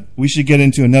know what? We should get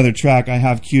into another track I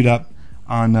have queued up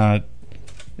on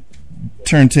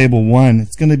Turntable 1.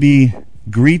 It's going to be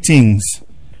Greetings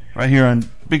right here on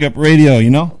Big Up Radio, you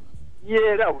know?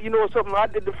 Yeah, you know something, I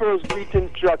did the first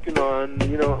Greetings track, you know, and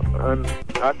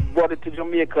I brought it to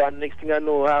Jamaica, and next thing I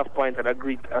know, Half Pint had a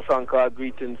song called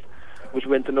Greetings, which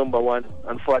went to #1.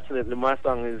 Unfortunately, my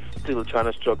song is still trying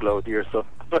to struggle out here, so.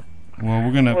 Well,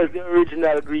 we're going to... It was the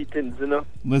original Greetings, you know?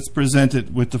 Let's present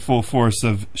it with the full force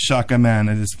of Shaka Man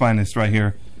at his finest right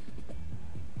here.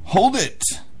 Hold it!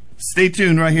 Stay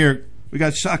tuned right here. We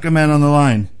got Shaka Man on the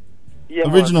line. Yeah,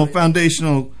 original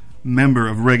foundational member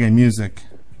of reggae music.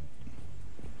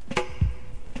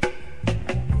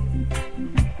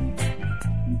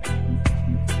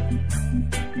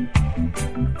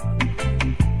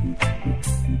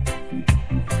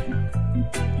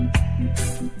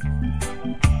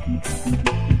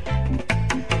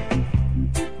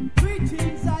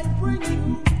 Greetings I bring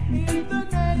you in the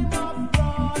name of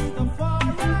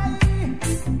Rastafari,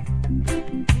 to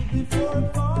the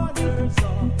forefathers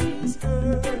of this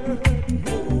earth.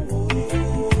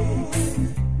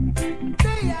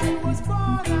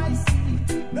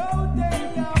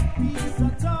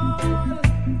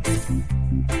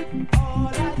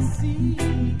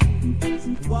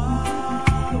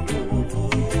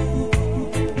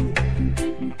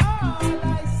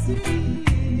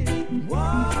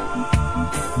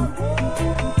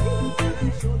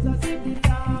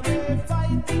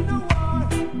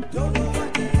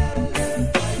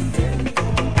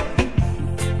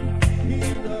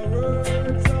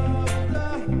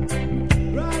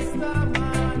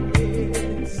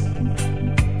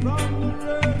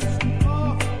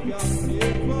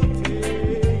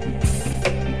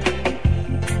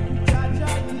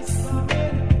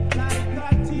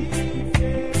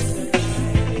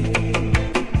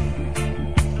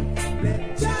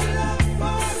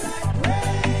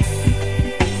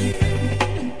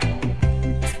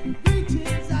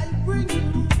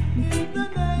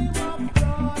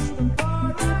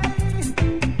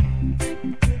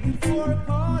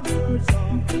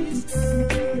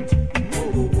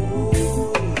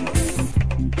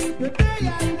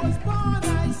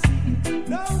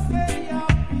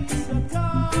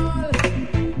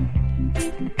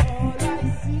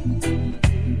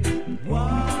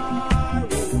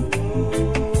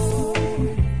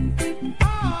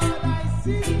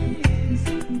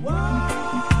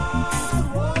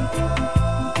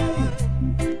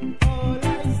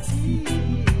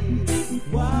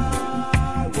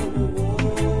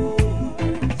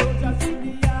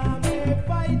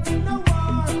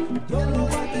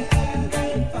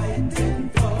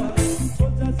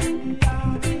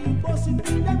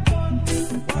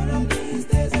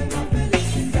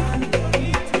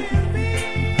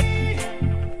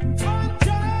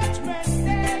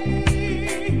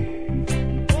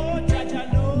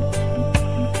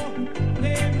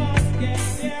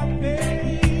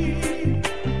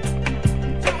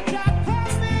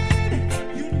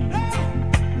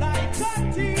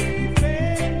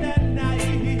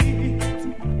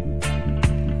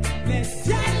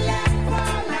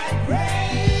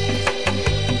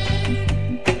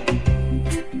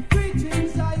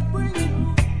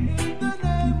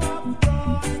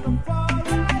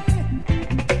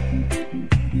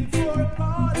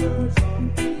 borders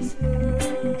of this earth.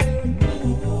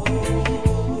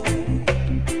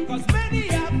 'Cause many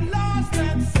have lost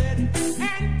and said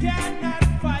and cannot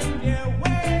find their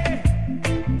way.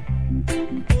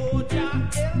 Oh, Jah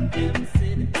help them,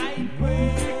 said I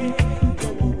pray.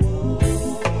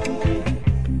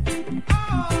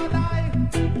 All I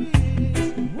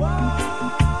is war,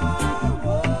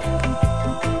 war.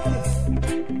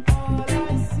 All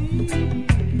I see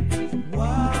is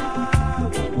war,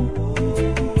 war.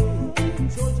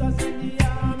 Soldiers in the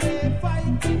army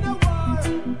fighting a war.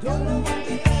 Don't know what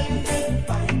the hell they're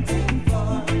fighting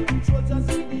for. Soldiers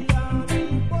in the army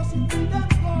busting to them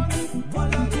gun.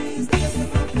 One of these days they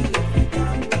will be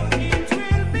gone. It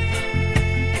will be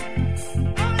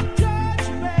on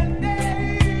Judgment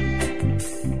Day.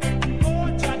 Oh,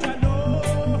 Jaja, no,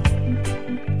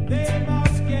 they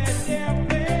must get their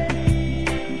pay.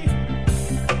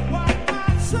 What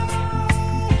man sow,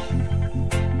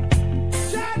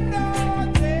 Jah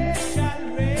know they shall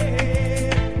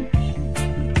reap.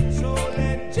 So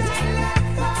let Jah let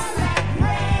fall like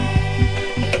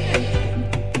rain.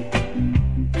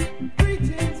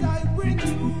 Greetings I bring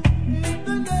you in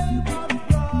the name of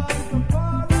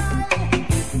Rastafari.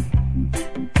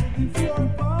 To the four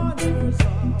corners of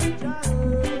Jah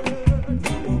earth.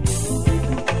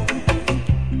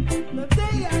 The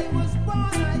day I was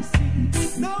born, I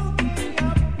see no day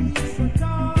of peace at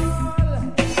all.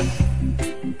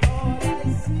 All I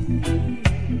see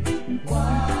is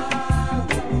war,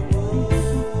 war.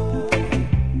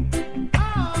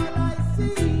 All I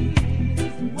see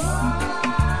is war,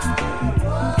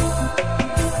 war.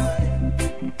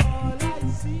 All I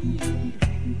see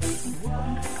is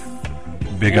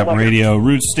war. Big Up Radio,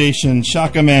 Root Station,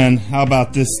 Shaka Man. How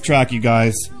about this track, you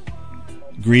guys?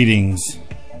 Greetings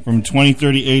from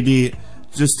 2030 AD.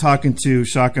 Just talking to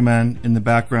Shaka Man in the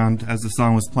background as the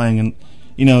song was playing, and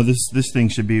you know this thing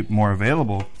should be more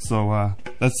available. So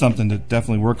that's something to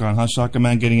definitely work on, huh, Shaka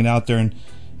Man? Getting it out there and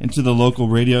into the local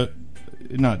radio,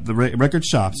 not the record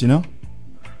shops, you know.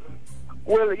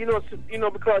 Well, you know,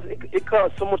 because it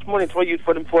costs so much money for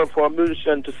a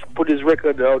musician to put his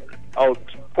record out,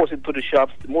 post it to the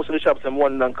shops. Most of the shops have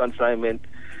one on consignment,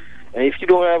 and if you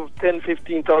don't have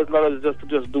 $10,000-$15,000 just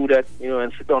to do that, you know,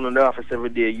 and sit down in the office every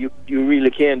day, you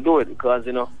really can't do it because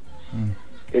you know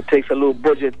it takes a little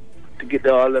budget to get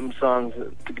all them songs,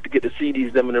 to get the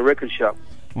CDs them in the record shop.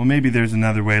 Well, maybe there's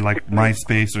another way, like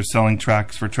MySpace or selling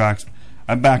tracks for tracks.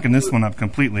 I'm backing this one up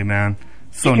completely, man.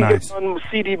 So you can nice. Get on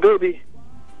CD Baby.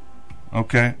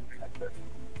 Okay.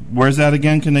 Where's that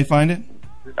again? Can they find it?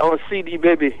 On CD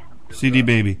Baby. CD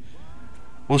Baby.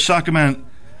 Well, Shaka Man,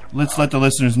 let's let the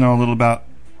listeners know a little about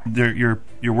your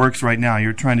works right now.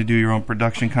 You're trying to do your own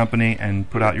production company and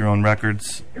put out your own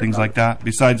records, things like that.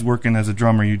 Besides working as a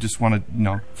drummer, you just want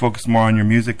to, focus more on your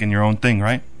music and your own thing,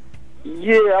 right?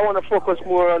 Yeah, I want to focus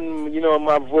more on,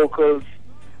 my vocals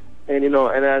and,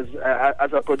 and as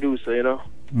a producer,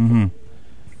 Mm-hmm.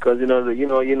 Because you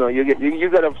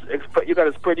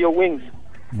gotta spread your wings.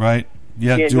 Right.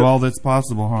 Yeah. Do all that's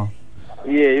possible, huh?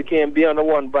 Yeah, you can't be under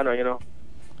one banner,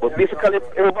 But basically,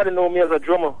 everybody know me as a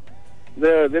drummer.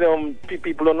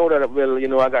 People don't know that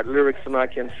well. I got lyrics and I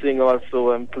can sing also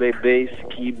and play bass,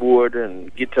 keyboard,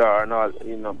 and guitar and all.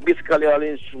 Basically all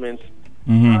instruments.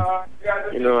 Mm-hmm.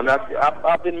 And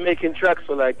I've been making tracks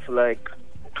for like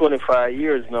 25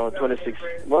 years now, 26,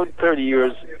 well, 30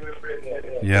 years.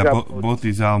 Yeah, both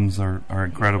these albums are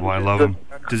incredible. I love them.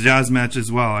 The Jazz Match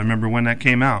as well. I remember when that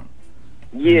came out.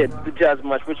 Yeah, the Jazz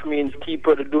Match, which means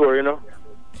keeper of the door,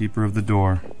 Keeper of the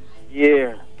door.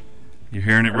 Yeah. You're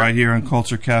hearing it right here on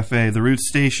Culture Cafe, the Root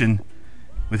Station,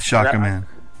 with Shaka Man.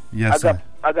 Yes, sir.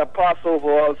 I got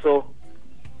Passover also.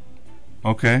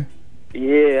 Okay.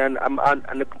 Yeah, and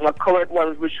my current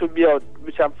one, which should be out,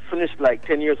 which I've finished like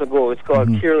 10 years ago, it's called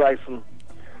Care License,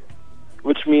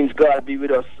 which means God be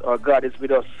with us, or God is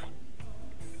with us.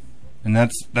 And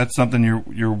that's something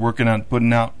you're working on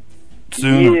putting out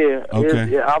soon? Yeah. Okay.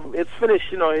 It's finished,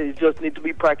 it just need to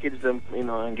be packaged and,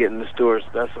 and get in the stores,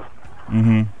 that's all.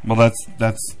 Mm-hmm. Well,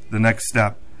 that's the next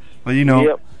step. But,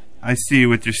 Yep. I see you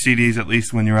with your CDs, at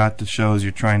least when you're at the shows,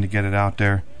 you're trying to get it out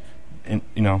there,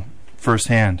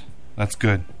 firsthand. That's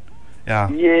good. Yeah.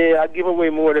 Yeah, I give away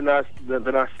more than I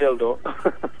sell, though.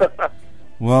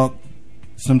 Well,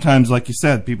 sometimes, like you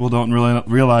said, people don't really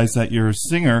realize that you're a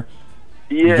singer.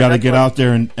 Yeah, you got to get out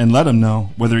there and let them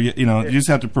know. Whether you just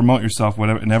have to promote yourself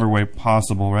in every way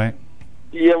possible, right?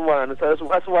 Yeah, man. So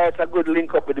that's why it's a good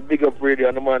link up with the Big Up Radio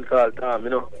and the man called Tom,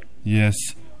 Yes.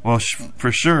 Well,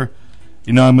 for sure.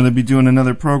 I'm going to be doing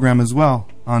another program as well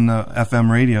on the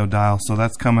FM radio dial, so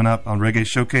that's coming up on Reggae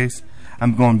Showcase.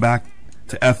 I'm going back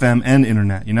to FM and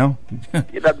internet, you know?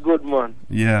 Yeah, that's good, man.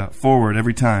 Yeah, forward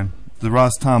every time. The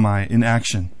Ras Tom-I in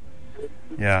action.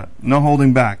 Yeah, no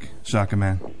holding back, Shaka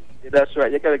Man. Yeah, that's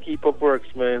right. You gotta keep up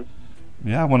works, man.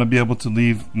 Yeah, I want to be able to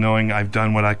leave knowing I've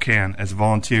done what I can as a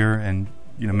volunteer and,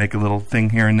 you know, make a little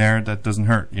thing here and there that doesn't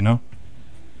hurt, you know?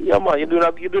 Yeah, man, you're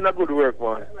doing a good work,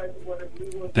 man.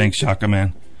 Thanks, Shaka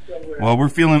Man. Well, we're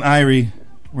feeling irie.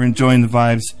 We're enjoying the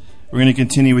vibes. We're going to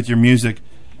continue with your music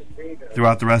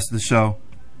throughout the rest of the show.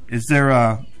 Is there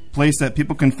a place that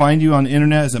people can find you on the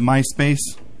internet? Is it MySpace?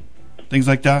 Things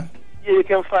like that? Yeah, you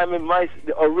can find me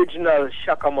the original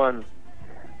Shaka Man.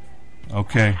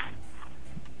 Okay.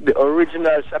 The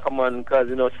original Shaka Man, because,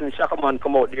 you know, since Shaka Man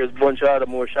come out, there's a bunch of other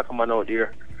more Shaka Man out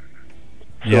there.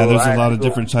 Yeah, So there's a lot of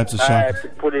different types of I Shaka. had to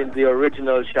put in the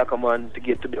original Shaka Man to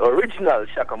get to the original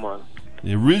Shaka Man.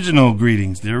 The original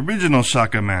greetings. The original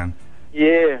Shaka Man.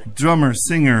 Yeah. Drummer,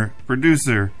 singer,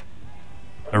 producer,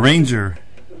 arranger,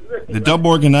 the dub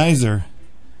organizer.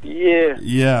 Yeah.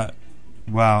 Yeah.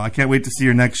 Wow, I can't wait to see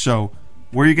your next show.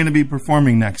 Where are you going to be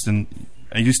performing next? And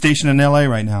are you stationed in LA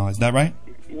right now? Is that right?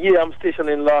 Yeah, I'm stationed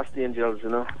in Los Angeles, you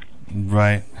know.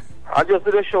 Right. I just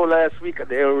did a show last week at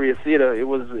the Area Theater. It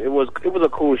was a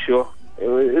cool show.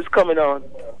 It's coming on.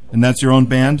 And that's your own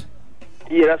band?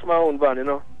 Yeah, that's my own band, you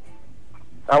know.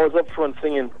 I was up front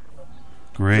singing.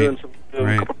 Great. Doing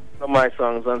Great. a couple of my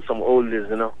songs and some oldies,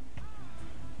 you know.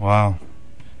 Wow.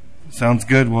 Sounds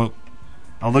good. Well,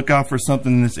 I'll look out for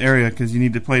something in this area because you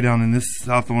need to play down in this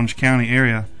South Orange County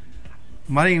area.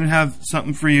 Might even have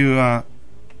something for you.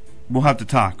 We'll have to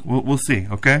talk. We'll see,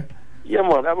 okay? Yeah,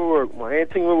 man, that will work, man.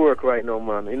 Anything will work right now,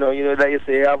 man. You know, like you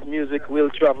say, have music, we'll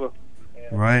travel.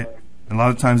 Right. A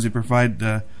lot of times they provide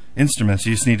instruments.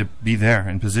 You just need to be there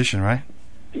in position, right?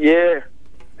 Yeah.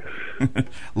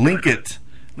 Link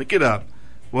it up.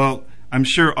 Well, I'm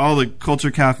sure all the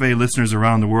Culture Cafe listeners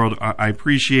around the world are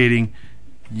appreciating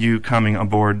you coming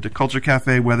aboard the Culture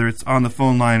Cafe, whether it's on the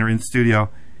phone line or in studio.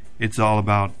 It's all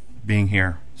about being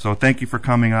here. So thank you for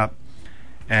coming up,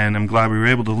 and I'm glad we were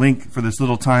able to link for this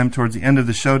little time towards the end of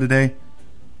the show today.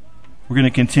 We're going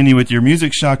to continue with your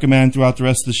music, Shaka Man, throughout the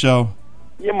rest of the show.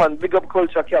 Yeah, man, big up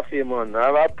Culture Cafe, man.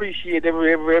 I appreciate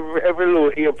every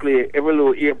little airplay,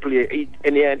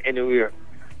 any and anywhere.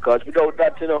 Because without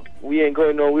that, you know, we ain't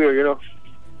going nowhere, you know.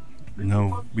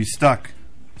 No, we stuck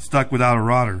without a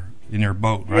rudder in your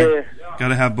boat, right? Yeah. Got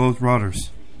to have both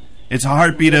rudders. It's a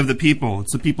heartbeat of the people.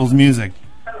 It's the people's music.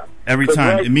 Every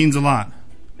time. Right, it means a lot.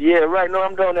 Yeah, right now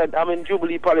I'm in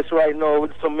Jubilee Palace right now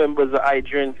with some members of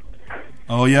Idrin.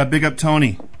 Oh, yeah, big up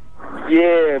Tony.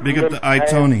 Yeah. Big up the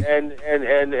Tony. And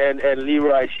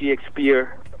Leroy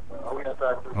Shakespeare.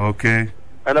 Okay.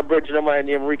 And a brethren of mine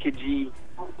named Ricky G.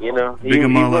 You know, Big he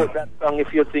up wrote that song,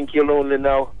 If You Think You're Lonely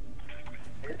Now.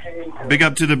 Big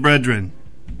up to the brethren.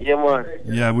 Yeah, man.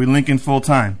 Yeah, we linking full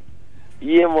time.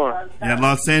 Yeah, man. Yeah,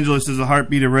 Los Angeles is a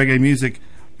heartbeat of reggae music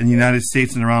in the United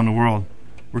States and around the world.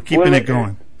 We're keeping it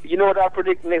going. You know what I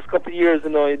predict next couple of years, you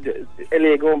know,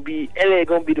 LA gonna be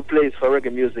the place for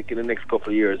reggae music in the next couple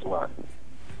of years, man.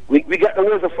 We got the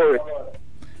weather for it.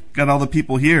 Got all the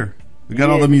people here. We got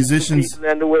all the musicians.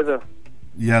 And the weather.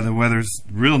 Yeah, the weather's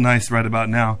real nice right about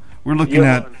now. We're looking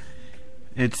at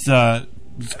it's a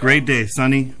great day,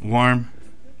 sunny, warm.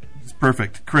 It's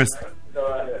perfect, crisp,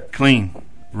 clean,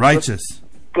 righteous.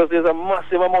 Plus, there's a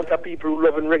massive amount of people who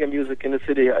loving reggae music in the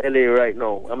city of LA right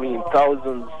now. I mean,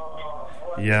 thousands.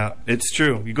 Yeah, it's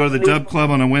true. You go to the Dub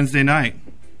Club on a Wednesday night.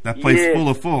 That place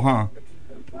full, huh?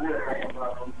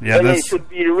 Yeah, LA should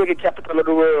be the reggae capital of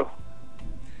the world.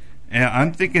 Yeah,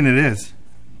 I'm thinking it is.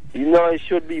 You know, it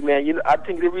should be, man. You know, I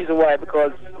think the reason why,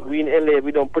 because we in LA,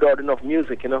 we don't put out enough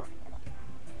music, you know.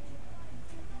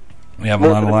 We have a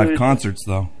lot of live concerts,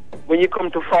 though. When you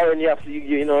come to foreign, you have to,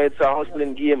 you know, it's a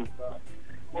hustling game.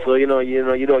 So you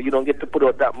don't get to put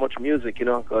out that much music, you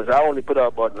know, because I only put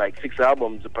out about like 6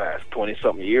 albums the past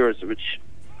 20-something years, which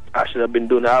I should have been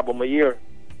doing an album a year.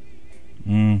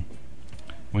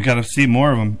 We got to see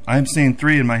more of them. I'm seeing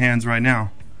 3 in my hands right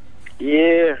now.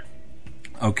 Yeah.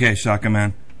 Okay, Shaka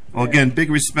Man. Well, again, big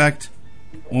respect.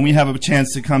 When we have a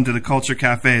chance to come to the Culture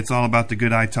Cafe, it's all about the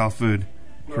good Ital food,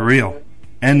 for real,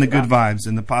 and the good vibes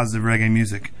and the positive reggae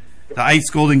music. The ice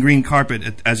gold and green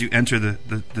carpet as you enter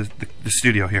the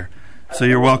studio here. So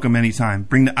you're welcome anytime.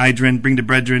 Bring the Idrin, bring the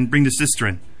brethren, bring the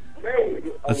sisterin.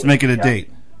 Let's make it a date.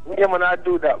 Yeah, man, I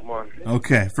do that, man.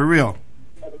 Okay, for real.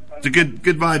 It's a good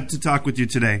vibe to talk with you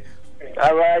today.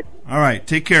 All right. All right,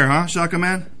 take care, huh, Shaka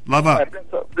Man? Love up.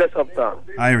 Bless up, Tom.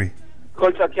 Irie.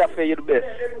 Culture Cafe, you're the best.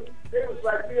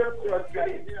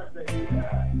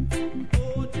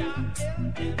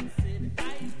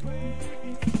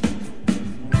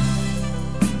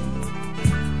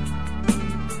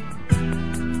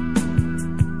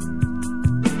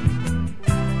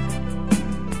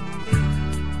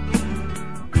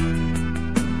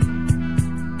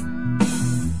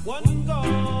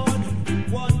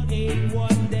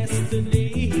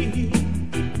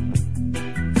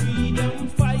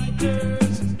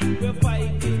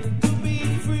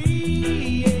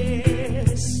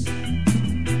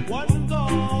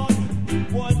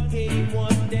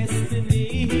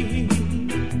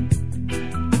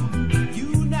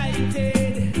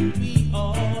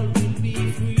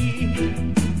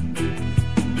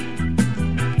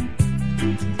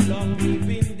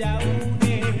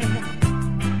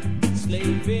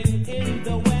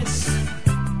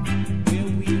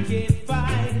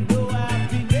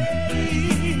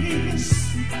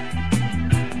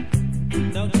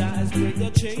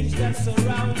 that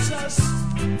surrounds us,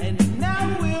 and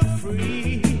now we're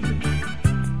free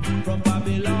from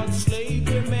Babylon's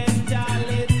slavery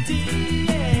mentality.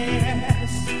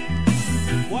 Yes,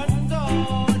 one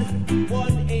God,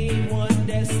 one aim, one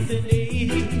destiny.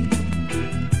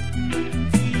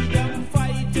 Freedom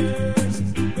fighters,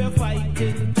 we're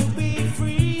fighting to be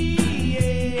free.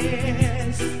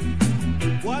 Yes,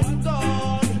 one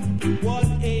God,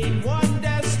 one aim, one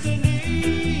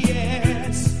destiny.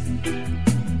 Yes,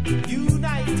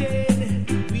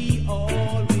 united, we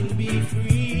all will be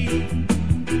free.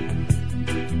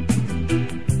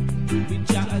 With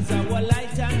Jah as our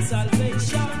light and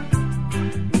salvation,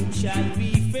 whom shall we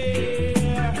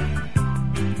fear?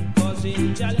 'Cause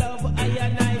in Jah love I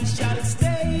and I shall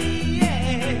stay.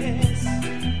 Yes,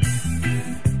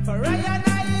 for I and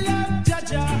I love Jah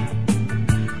Jah.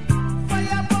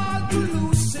 Fireball to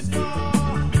Lucifer,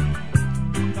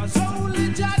 'cause only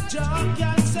Jah Jah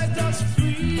can set us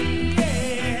free.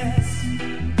 Yes,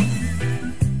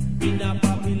 in a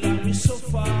Babylon we so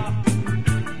far,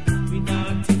 we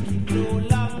not take it no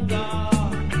longer.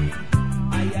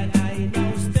 I and I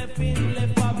now step in the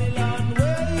Babylon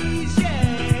ways.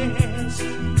 Yes,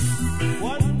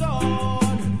 one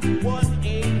God, one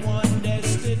aim, one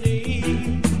destiny.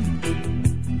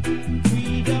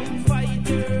 Freedom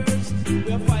fighters,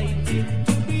 we're fighting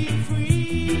to be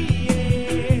free.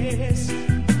 Yes,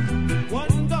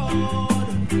 one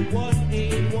God, one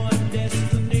aim, one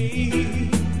destiny.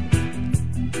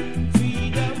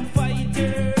 Freedom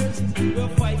fighters,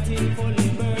 we're fighting for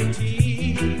liberty.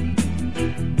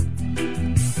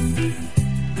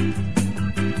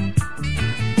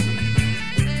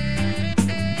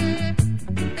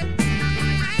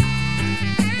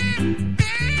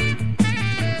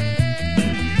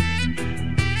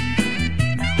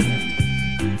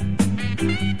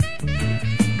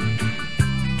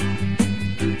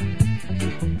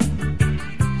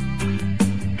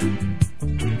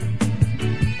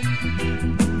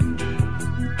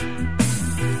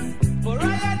 For I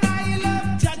and I love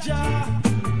Jah Jah.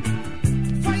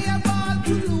 Fireball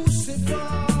to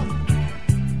Lucifer,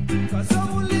 'cause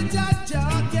only Jah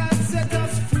Jah can set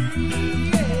us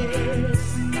free. Yes,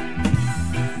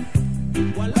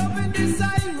 one love and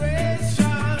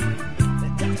desiration,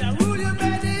 let Jah Jah rule your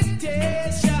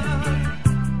meditation.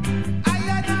 I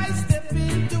and I step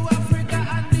into Africa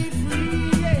and be free.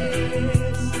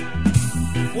 Yes,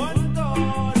 one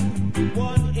God,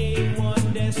 one aim, one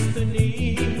destiny.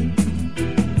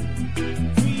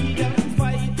 Freedom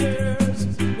fighters,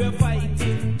 we're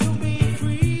fighting to be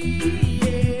free.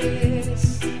 Yes,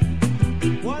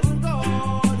 one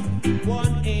God,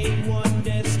 one aim, one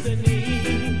destiny.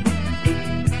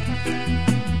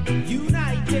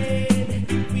 United,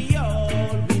 we all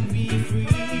will be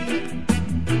free.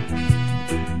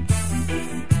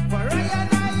 For I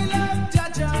and I love Jah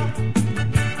Jah.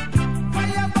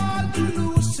 Fireball to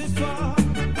Lucifer,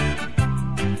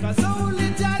 'cause only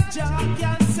Jah Jah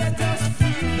can set us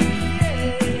free.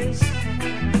 Yes,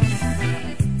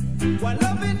 one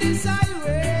love and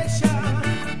desiration,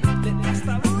 let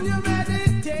Rasta rule your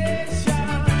meditation.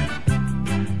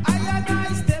 I and I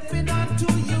stepping onto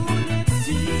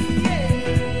unity.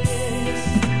 Yes,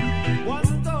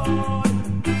 one God,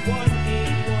 one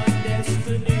aim, one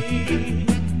destiny.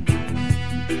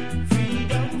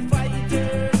 Freedom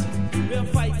fighters, we're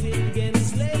fighting against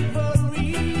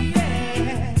slavery.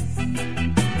 Yes,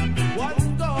 one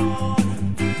God,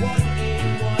 one aim,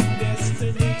 one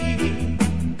destiny.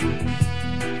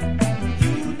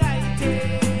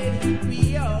 United, we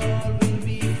all will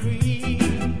be free.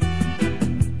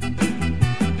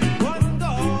 One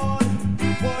God,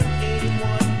 one aim,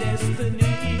 one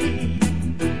destiny.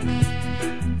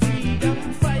 Freedom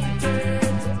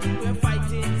fighters, we're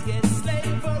fighting against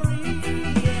slavery.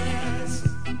 Yes,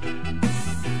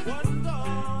 one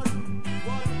God,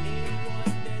 one aim,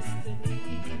 one destiny.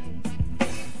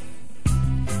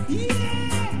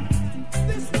 Yeah,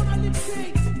 this one I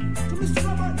dedicate to Mr.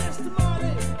 Robert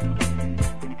Estimate.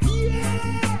 Yeah.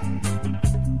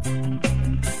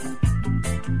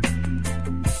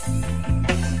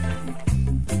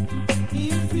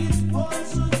 If it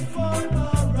wasn't for the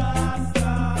Ras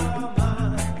Tom-I,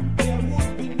 there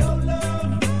would be no love,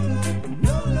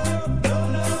 no love, no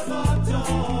love at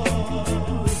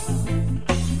all.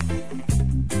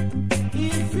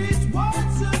 If it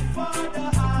wasn't for the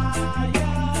I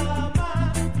am I,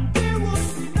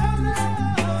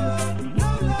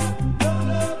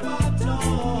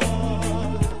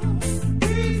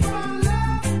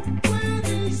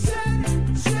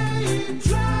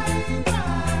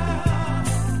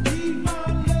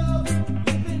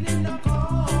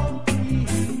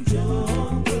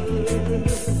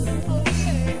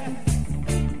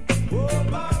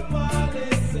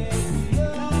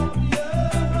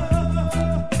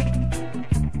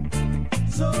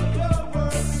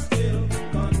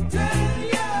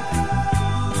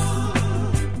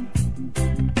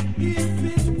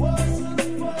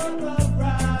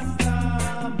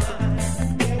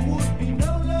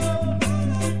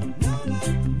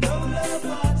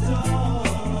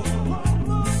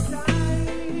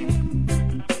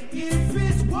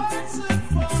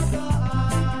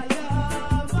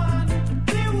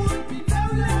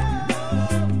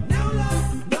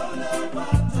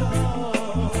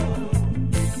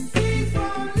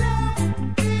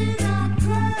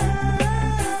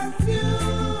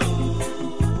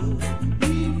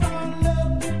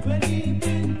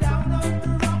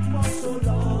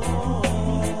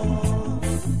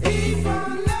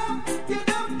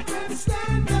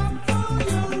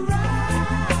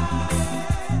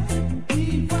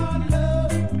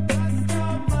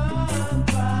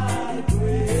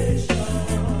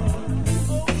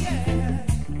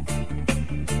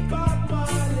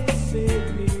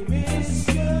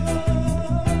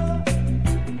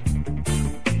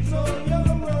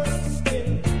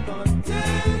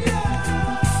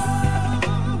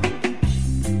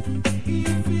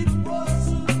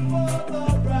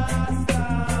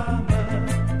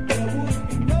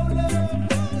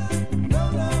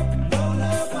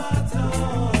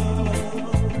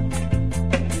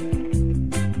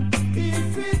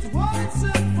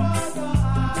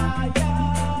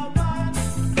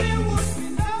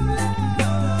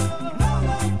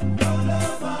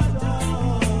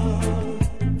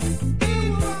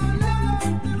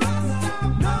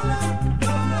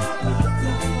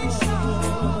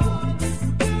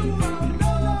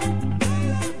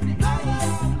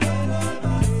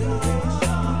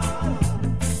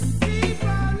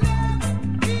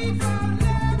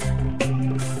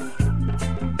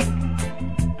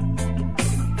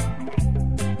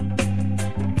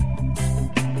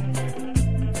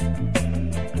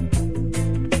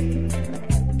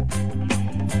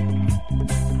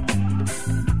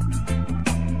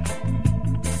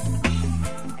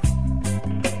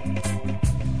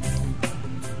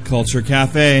 Culture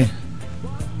Cafe.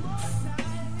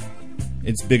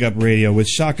 It's Big Up Radio with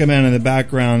Shaka Man in the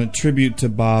background, a tribute to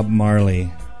Bob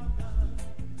Marley.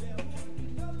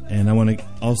 And I want to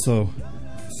also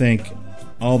thank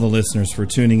all the listeners for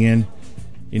tuning in.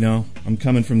 You know, I'm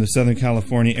coming from the Southern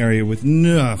California area with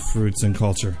enough roots and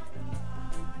culture.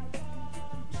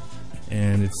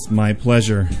 And it's my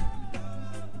pleasure.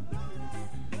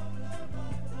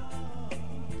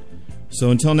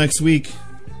 So until next week,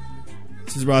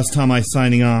 this is Ras Tom-I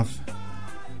signing off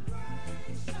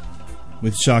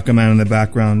with Shaka Man in the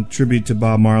background, tribute to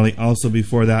Bob Marley. Also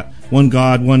before that, One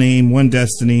God, One Aim, One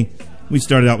Destiny. We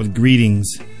started out with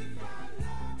Greetings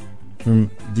from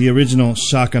the original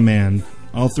Shaka Man.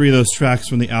 All three of those tracks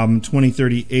from the album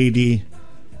 2030 AD.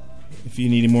 If you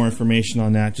need more information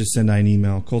on that, just send an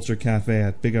email,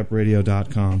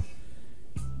 culturecafe@bigupradio.com.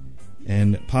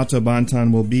 And Pato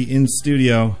Bantan will be in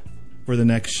studio for the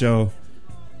next show,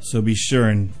 so be sure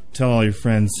and tell all your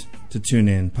friends to tune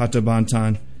in. Pato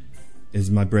Bantan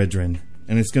is my brethren,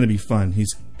 and it's going to be fun.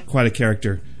 He's quite a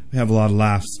character. We have a lot of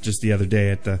laughs just the other day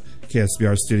at the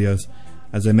KSBR studios,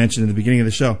 as I mentioned in the beginning of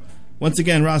the show. Once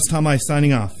again, Ras Tom-I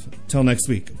signing off. Till next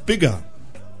week. Big up.